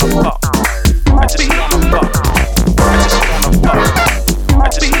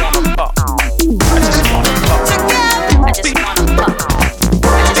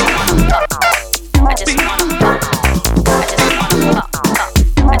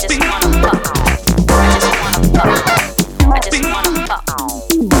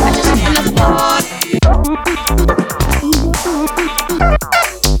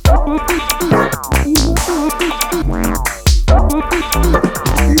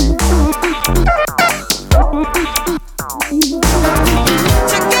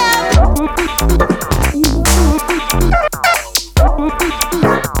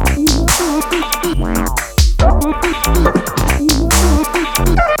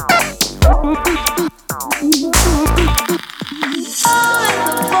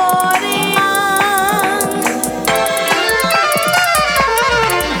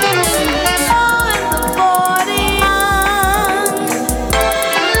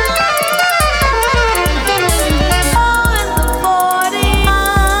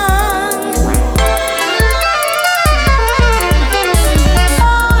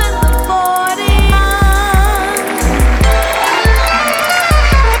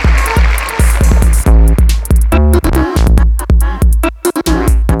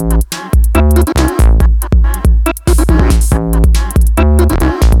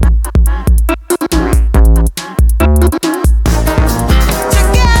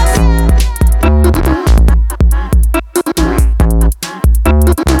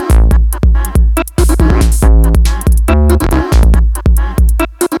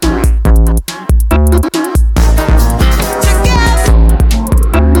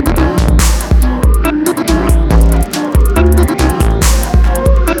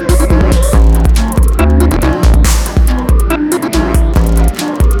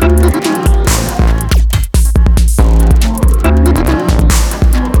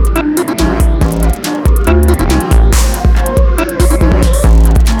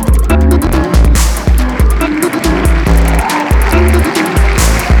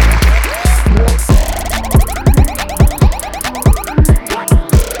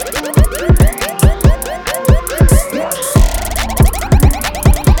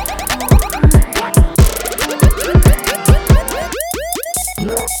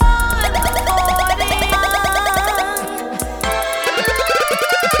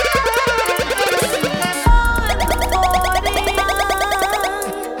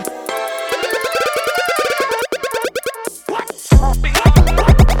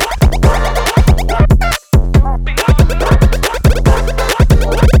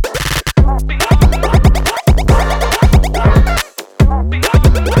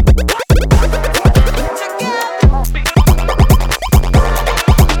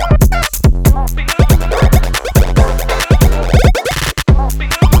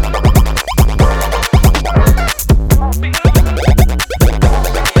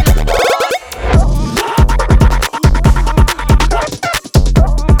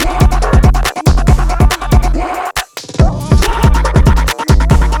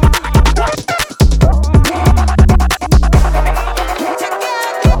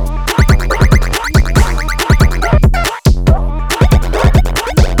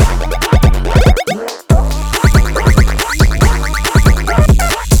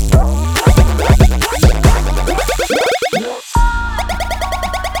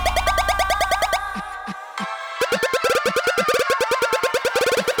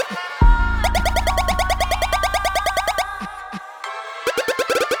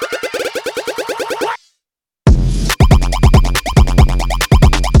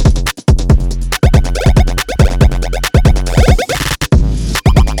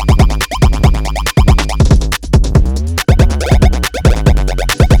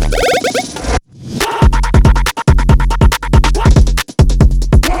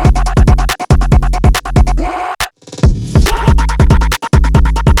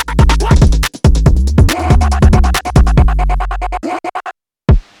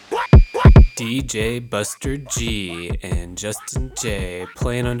DJ Buster G and Justin J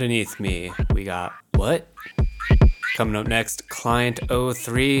playing underneath me. We got what? Coming up next, Client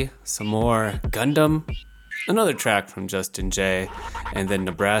 03, some more Gundam, another track from Justin J, and then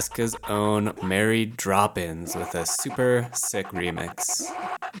Nebraska's own Mary Drop-Ins with a super sick remix.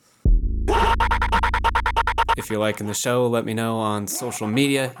 If you're liking the show, let me know on social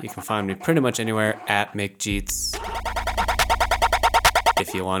media. You can find me pretty much anywhere at MickJeets.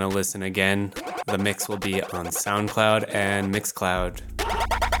 If you want to listen again, the mix will be on SoundCloud and Mixcloud.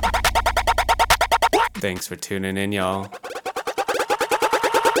 Thanks for tuning in, y'all.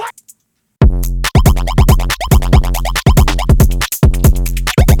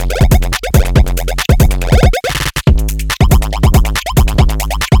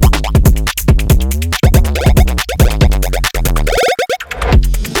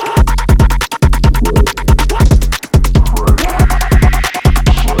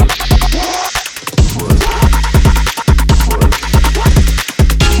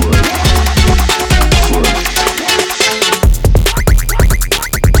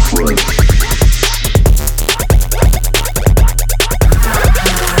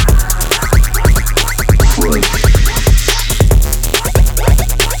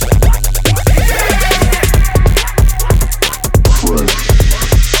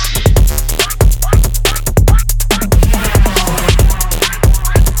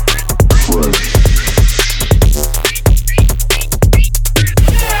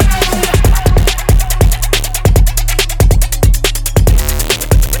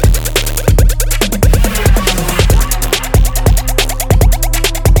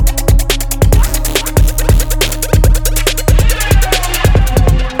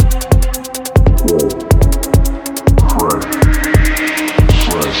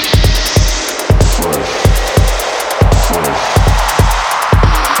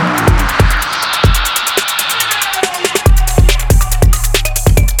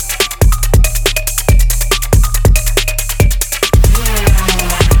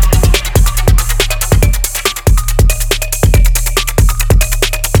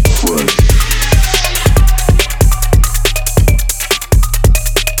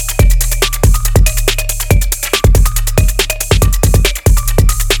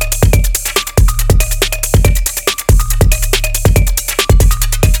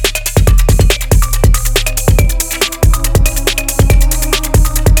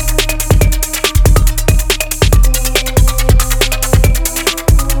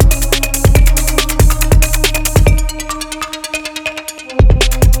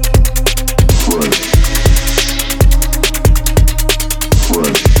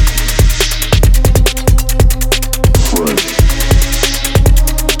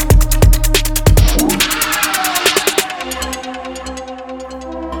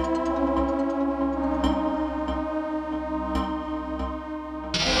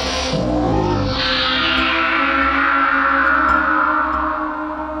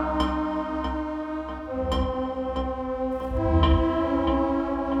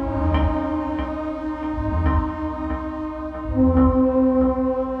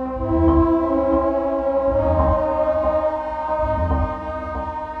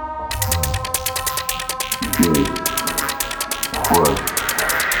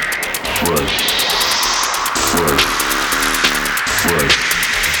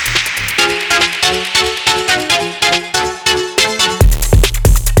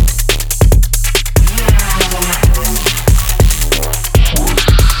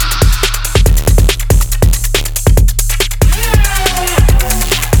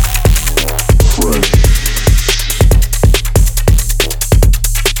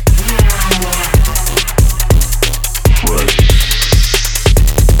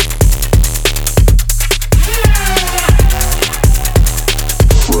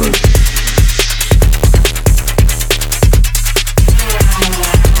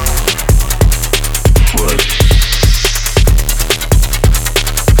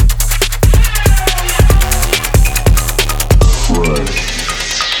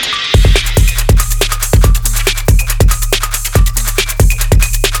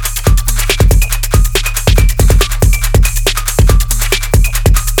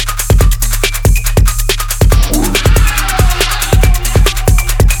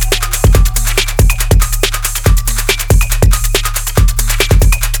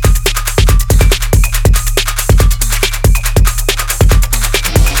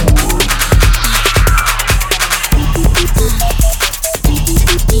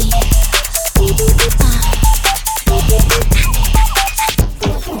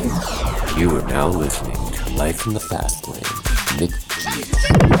 From the fast lane, Nick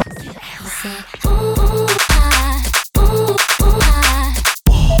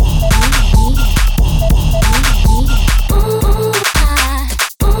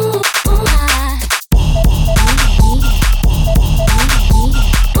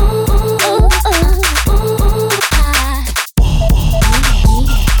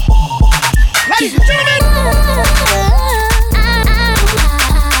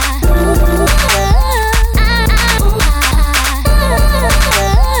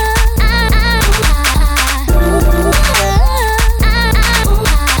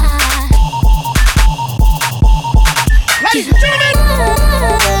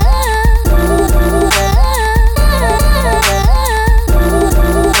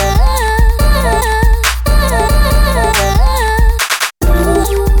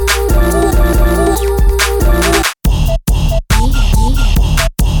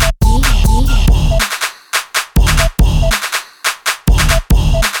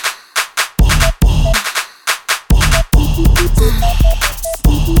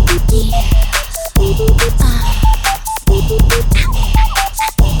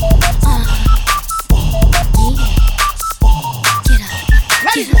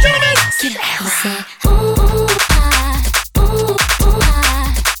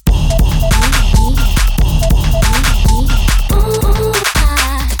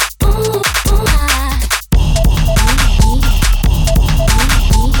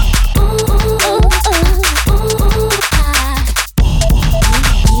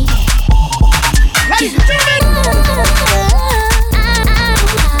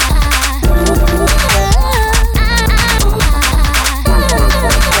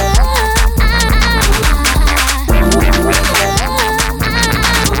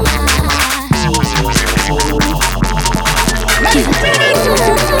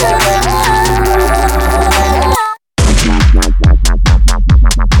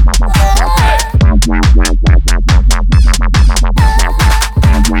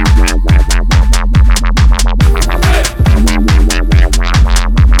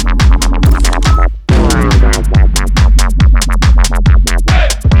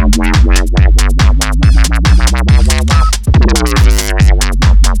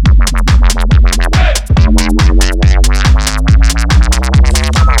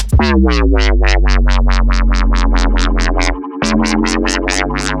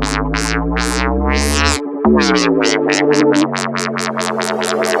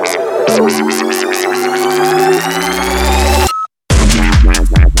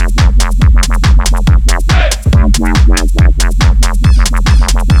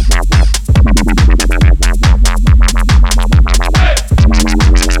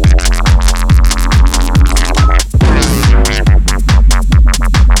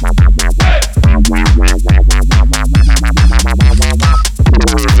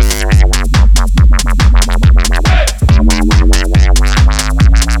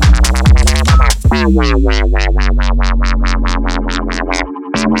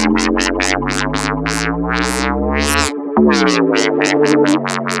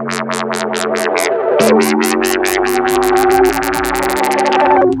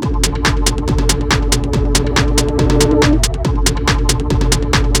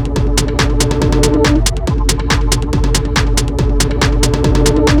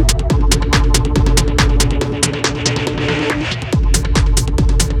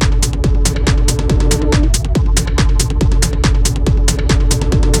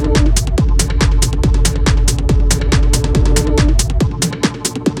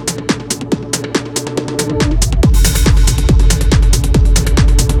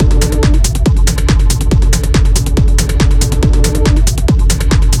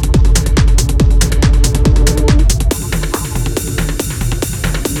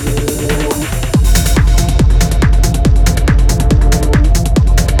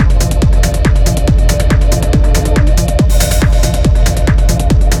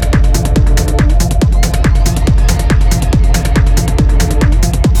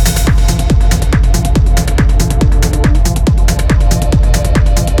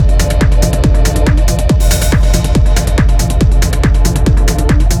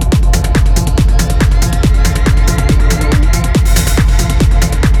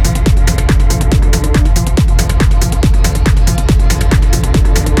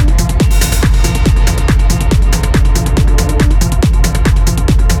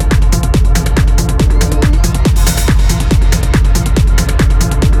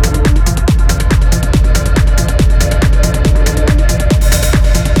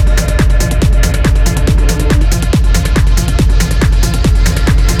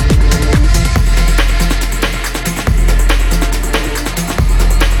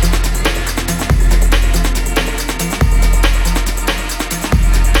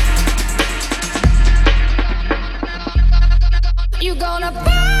gonna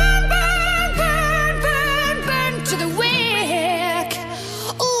burn, burn, burn, burn, burn to the wick.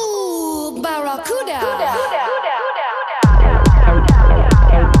 Ooh, barracuda.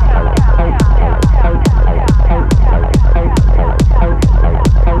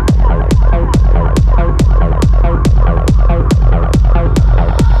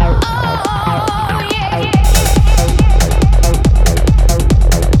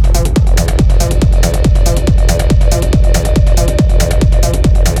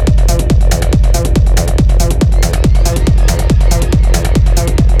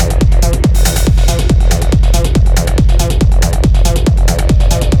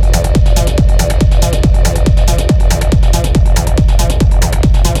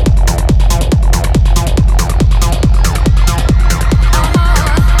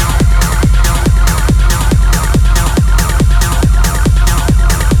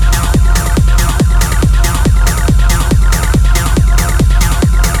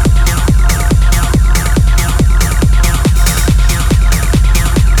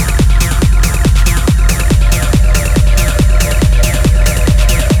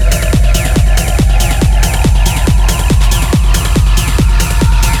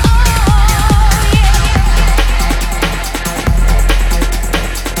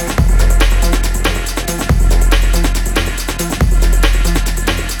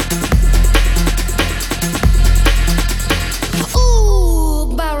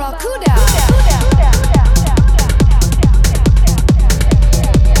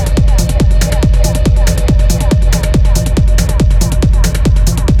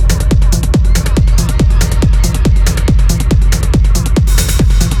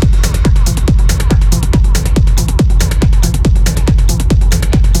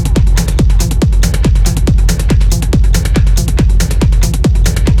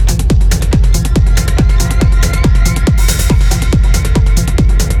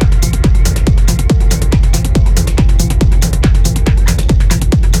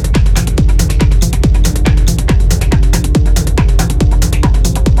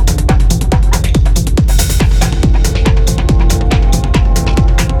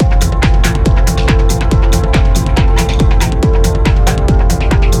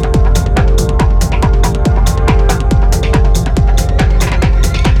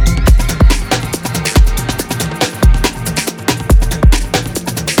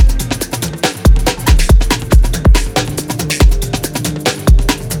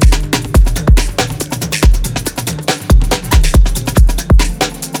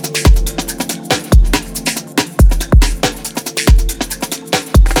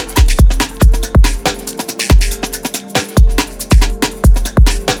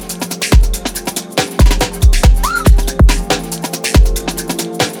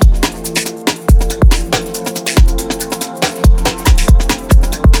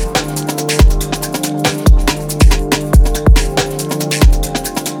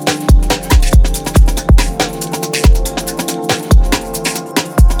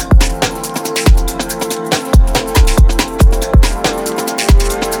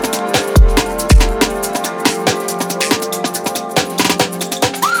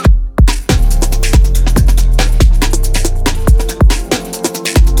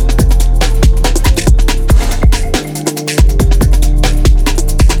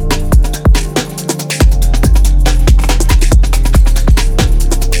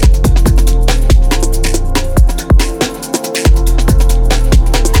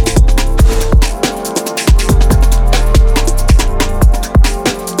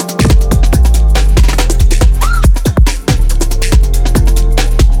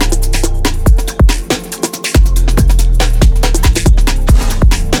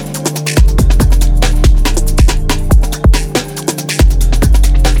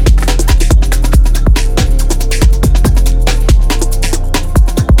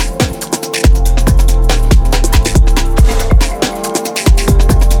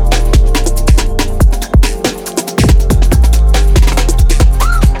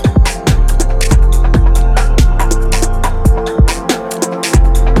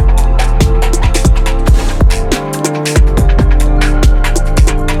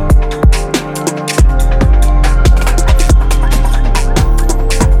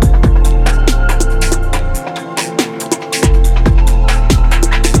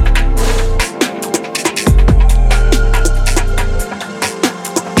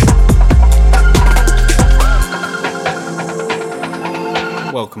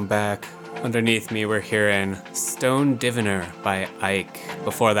 Welcome back. Underneath me, we're hearing Stone Diviner by Ike.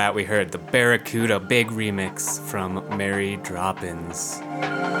 Before that, we heard the Barracuda Big Remix from Mary Droppins.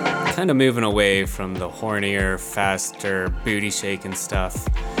 kind of moving away from the hornier, faster, booty shaking stuff.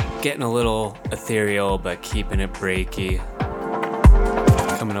 Getting a little ethereal, but keeping it breaky.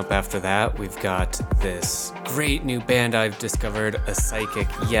 Coming up after that, we've got this great new band I've discovered, A Psychic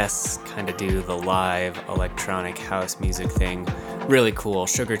Yes, kind of do the live electronic house music thing. Really cool.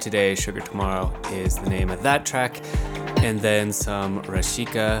 Sugar Today, Sugar Tomorrow is the name of that track. And then some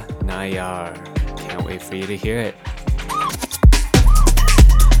Rashika Nayar. Can't wait for you to hear it.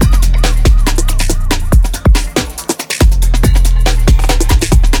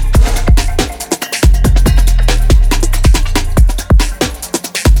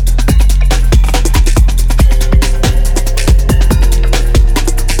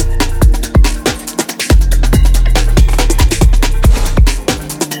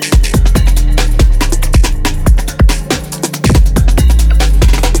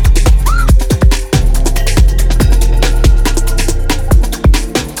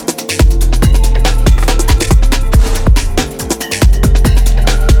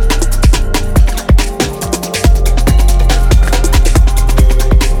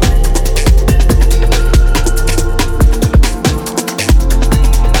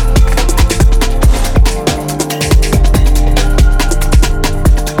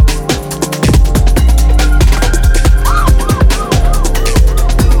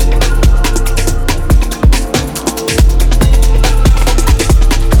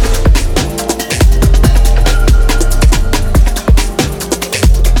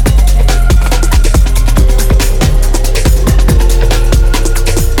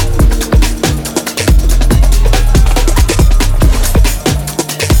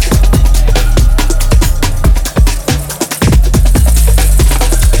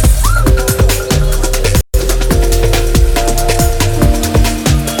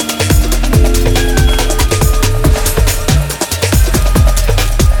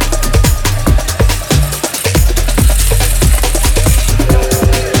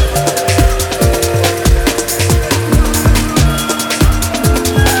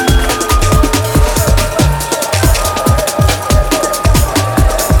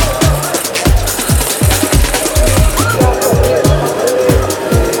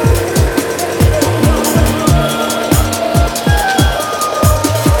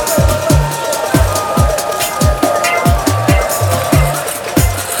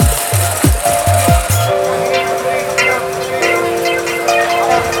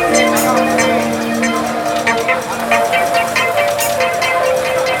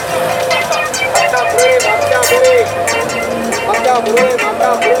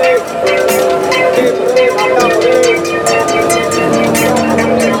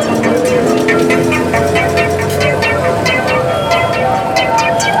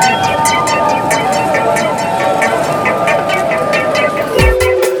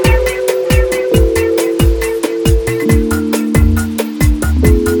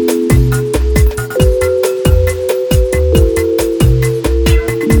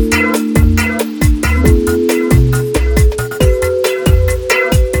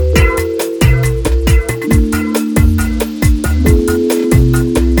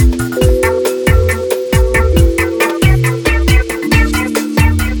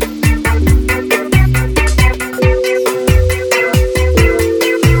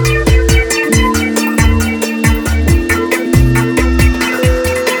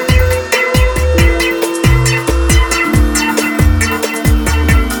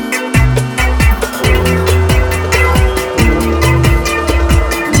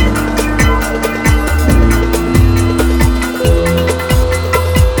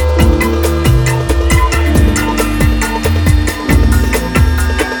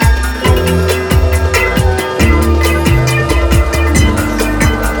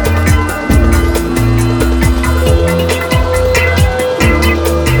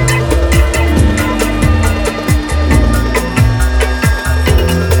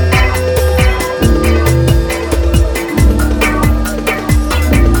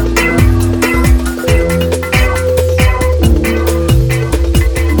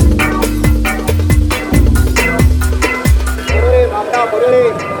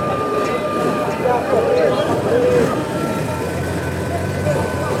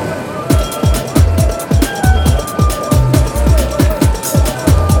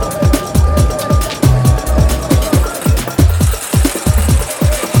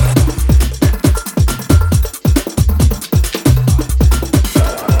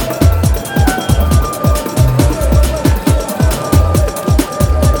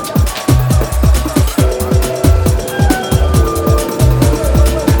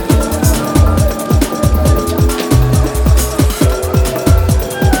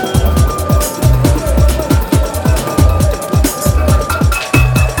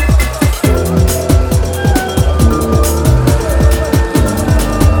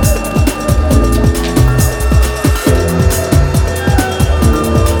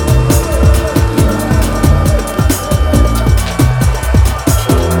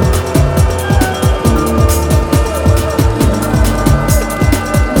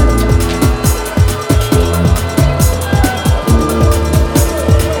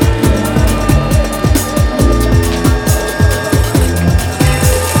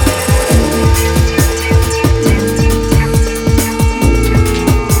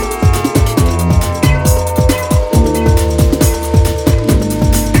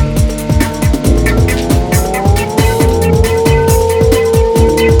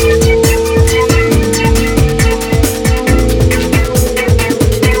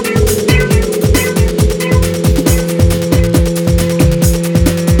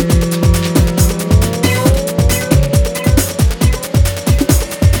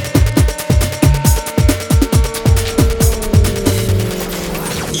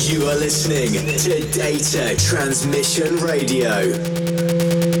 listening to Data Transmission Radio.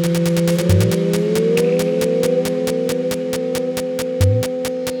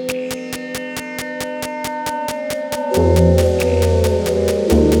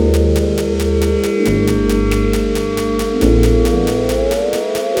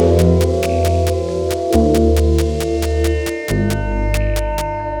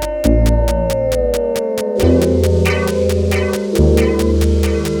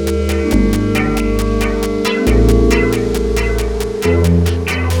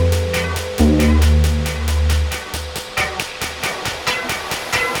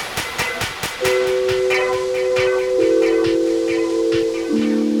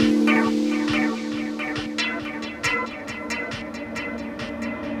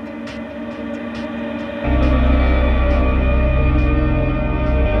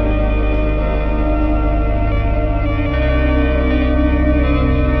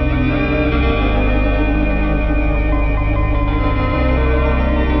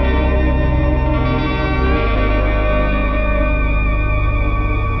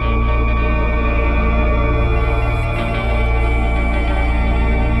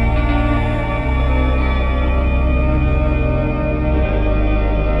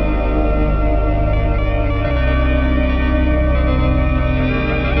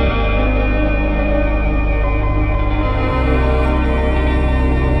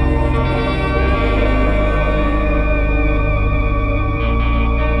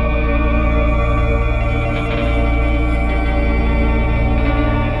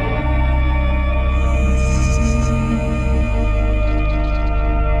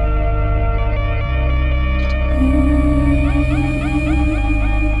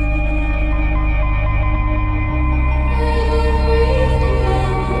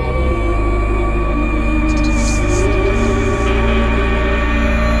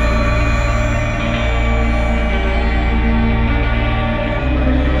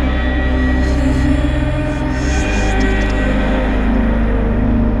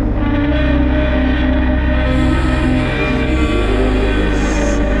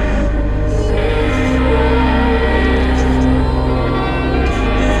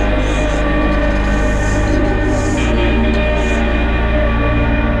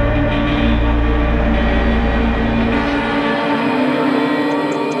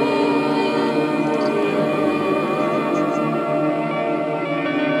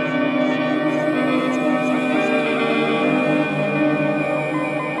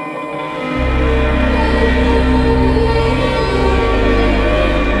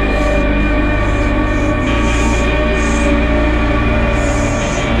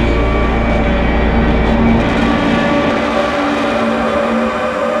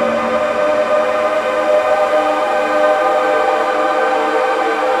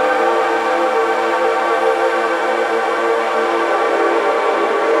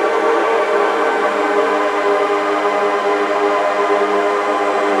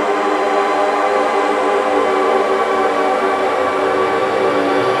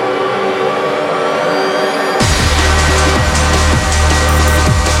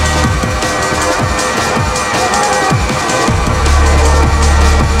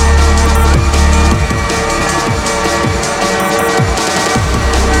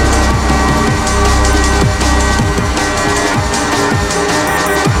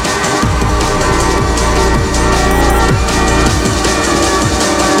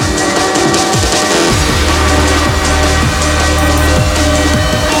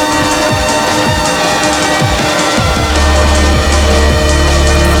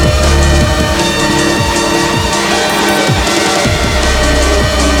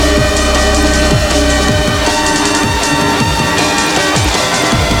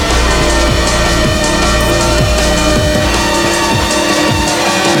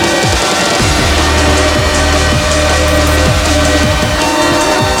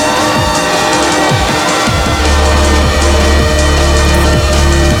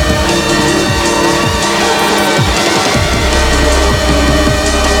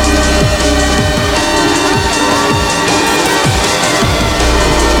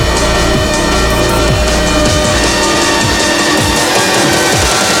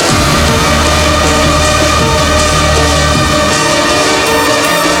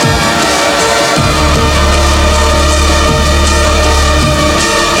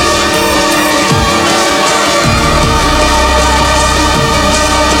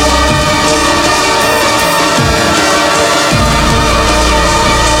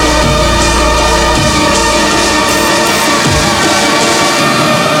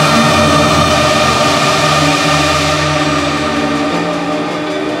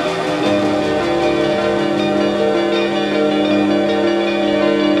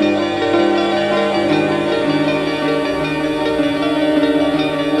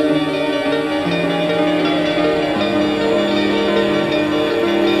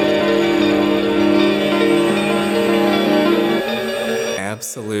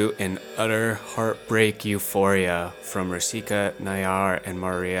 Break Euphoria from Rashika Nayar and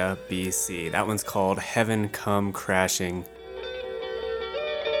Maria BC. That one's called Heaven Come Crashing.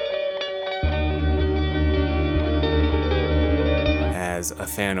 As a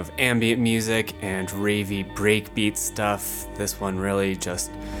fan of ambient music and ravey breakbeat stuff, this one really just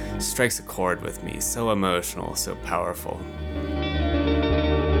strikes a chord with me. So emotional, so powerful.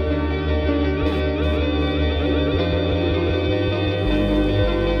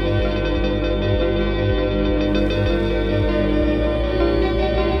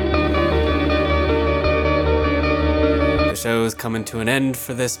 The show's coming to an end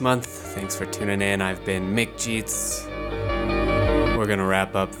for this month. Thanks for tuning in. I've been Mick Jeets. We're gonna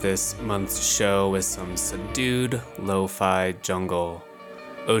wrap up this month's show with some subdued lo-fi jungle.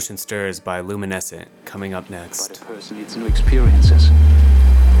 Ocean Stirs by Luminescent coming up next. But a person needs new experiences.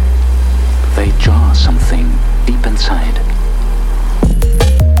 They jar something deep inside.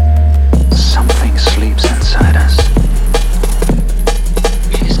 Something sleeps inside us.